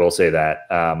ton. I will say that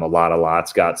a lot of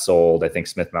lots got sold. I think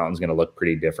Smith Mountain's going to look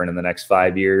pretty different in the next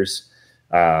 5 years.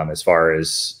 As far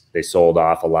as they sold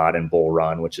off a lot in Bull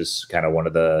Run, which is kind of one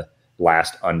of the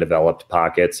last undeveloped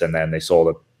pockets. And then they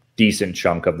sold a decent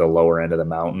chunk of the lower end of the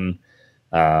mountain.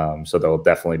 So there'll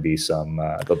definitely be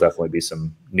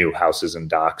some new houses and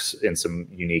docks in some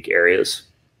unique areas.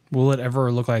 Will it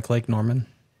ever look like Lake Norman?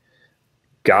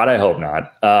 God, I hope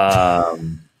not.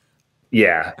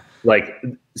 Yeah. Like,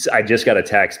 I just got a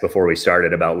text before we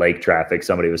started about lake traffic.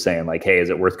 Somebody was saying like, hey, is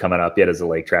it worth coming up yet? Is the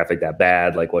lake traffic that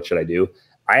bad? Like, what should I do?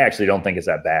 I actually don't think it's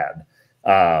that bad.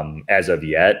 As of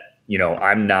yet,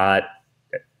 I'm not,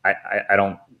 I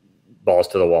don't balls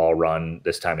to the wall run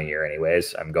this time of year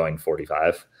anyways. I'm going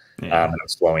 45 and I'm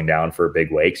slowing down for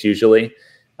big wakes usually.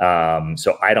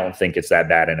 So I don't think it's that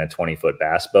bad in a 20-foot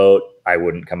bass boat. I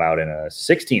wouldn't come out in a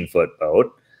 16-foot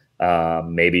boat.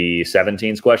 Maybe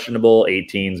 17 is questionable.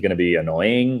 18 is going to be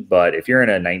annoying. But if you're in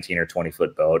a 19 or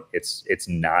 20-foot boat, it's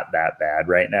not that bad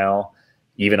right now,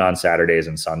 even on Saturdays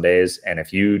and Sundays. And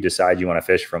if you decide you want to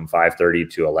fish from 5:30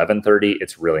 to 11:30,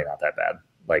 it's really not that bad,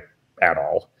 like at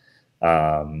all.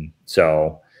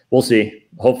 So we'll see.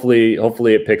 Hopefully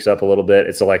it picks up a little bit.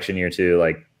 It's election year too.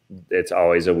 Like, it's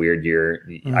always a weird year.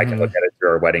 I can look at it through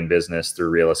our wedding business, through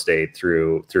real estate,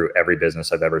 through every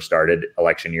business I've ever started.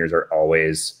 Election years are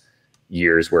always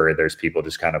years where there's people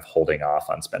just kind of holding off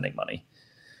on spending money.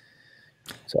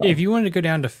 So if you wanted to go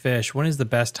down to fish, when is the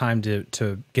best time to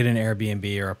get an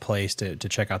Airbnb or a place to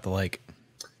check out the lake?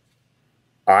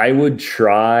 I would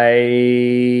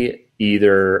try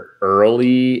either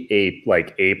early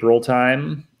April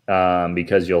time,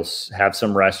 because you'll have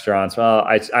some restaurants. Well,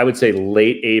 I would say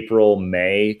late April,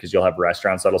 May, because you'll have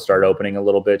restaurants that'll start opening a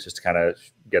little bit just to kind of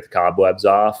get the cobwebs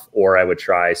off. Or I would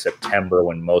try September,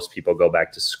 when most people go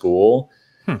back to school.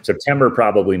 September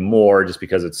probably more, just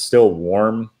because it's still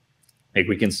warm. Like,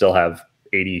 we can still have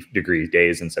 80-degree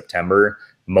days in September.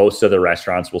 Most of the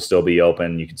restaurants will still be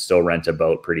open. You can still rent a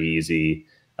boat pretty easy.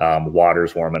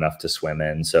 Water's warm enough to swim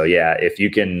in. So yeah, if you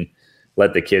can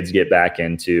let the kids get back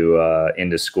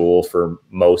into school for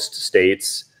most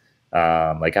states,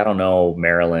 like, I don't know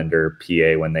Maryland or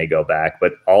PA when they go back,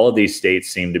 but all of these states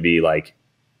seem to be like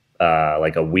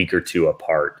a week or two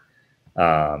apart.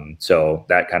 So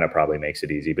that kind of probably makes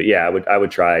it easy. But yeah, I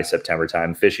would try September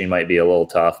time. Fishing might be a little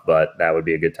tough, but that would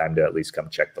be a good time to at least come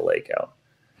check the lake out.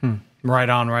 Right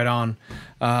on, right on.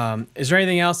 Is there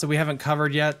anything else that we haven't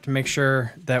covered yet to make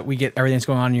sure that we get everything that's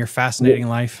going on in your fascinating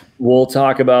life? We'll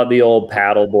talk about the old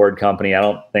paddleboard company. I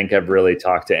don't think I've really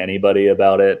talked to anybody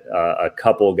about it. A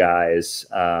couple guys,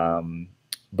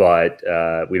 but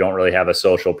we don't really have a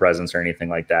social presence or anything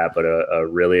like that, but a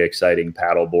really exciting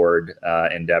paddleboard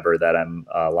endeavor that I'm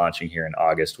launching here in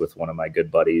August with one of my good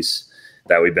buddies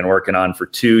that we've been working on for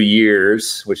 2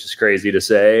 years, which is crazy to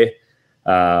say.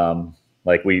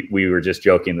 Like we were just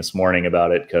joking this morning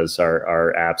about it because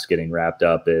our app's getting wrapped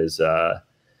up is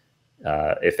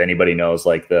if anybody knows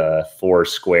like the 4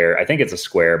 square, I think it's a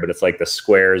square, but it's like the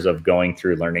squares of going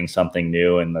through learning something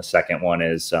new. And the second one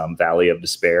is Valley of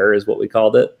Despair is what we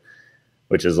called it,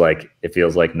 which is like, it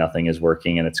feels like nothing is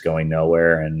working and it's going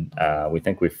nowhere. And we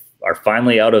think we are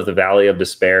finally out of the Valley of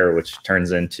Despair, which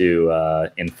turns into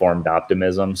informed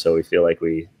optimism. So we feel like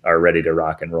we are ready to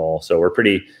rock and roll. So we're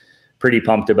pretty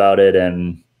pumped about it,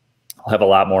 and I'll have a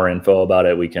lot more info about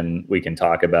it. We can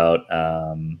talk about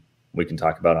on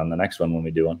the next one when we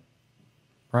do one.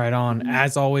 Right on.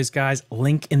 As always, guys,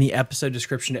 link in the episode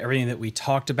description to everything that we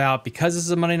talked about. Because this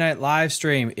is a Monday night live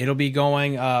stream, it'll be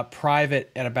going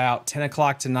private at about 10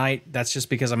 o'clock tonight. That's just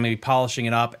because I'm going to be polishing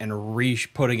it up and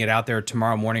re-putting it out there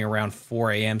tomorrow morning around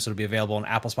 4 a.m. So it'll be available on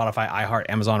Apple, Spotify, iHeart,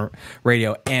 Amazon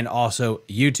Radio, and also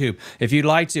YouTube. If you'd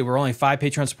like to, we're only 5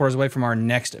 Patreon supporters away from our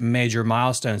next major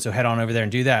milestone. So head on over there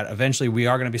and do that. Eventually, we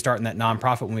are going to be starting that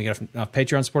nonprofit when we get enough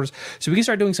Patreon supporters. So we can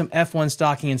start doing some F1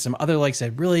 stocking and some other lakes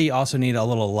that really also need a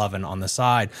little loving on the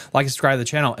side. Like and subscribe to the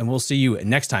channel, and we'll see you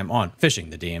next time on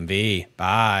Fishing the DMV.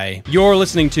 Bye. You're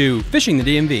listening to Fishing the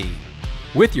DMV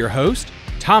with your host,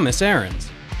 Thomas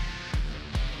Ahrens.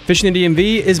 Fishing the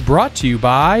DMV is brought to you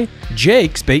by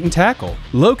Jake's Bait and Tackle,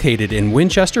 located in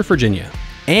Winchester, Virginia,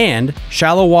 and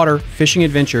Shallow Water Fishing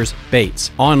Adventures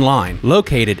Baits, online,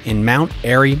 located in Mount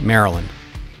Airy, Maryland.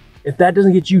 If that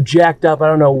doesn't get you jacked up, I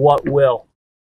don't know what will.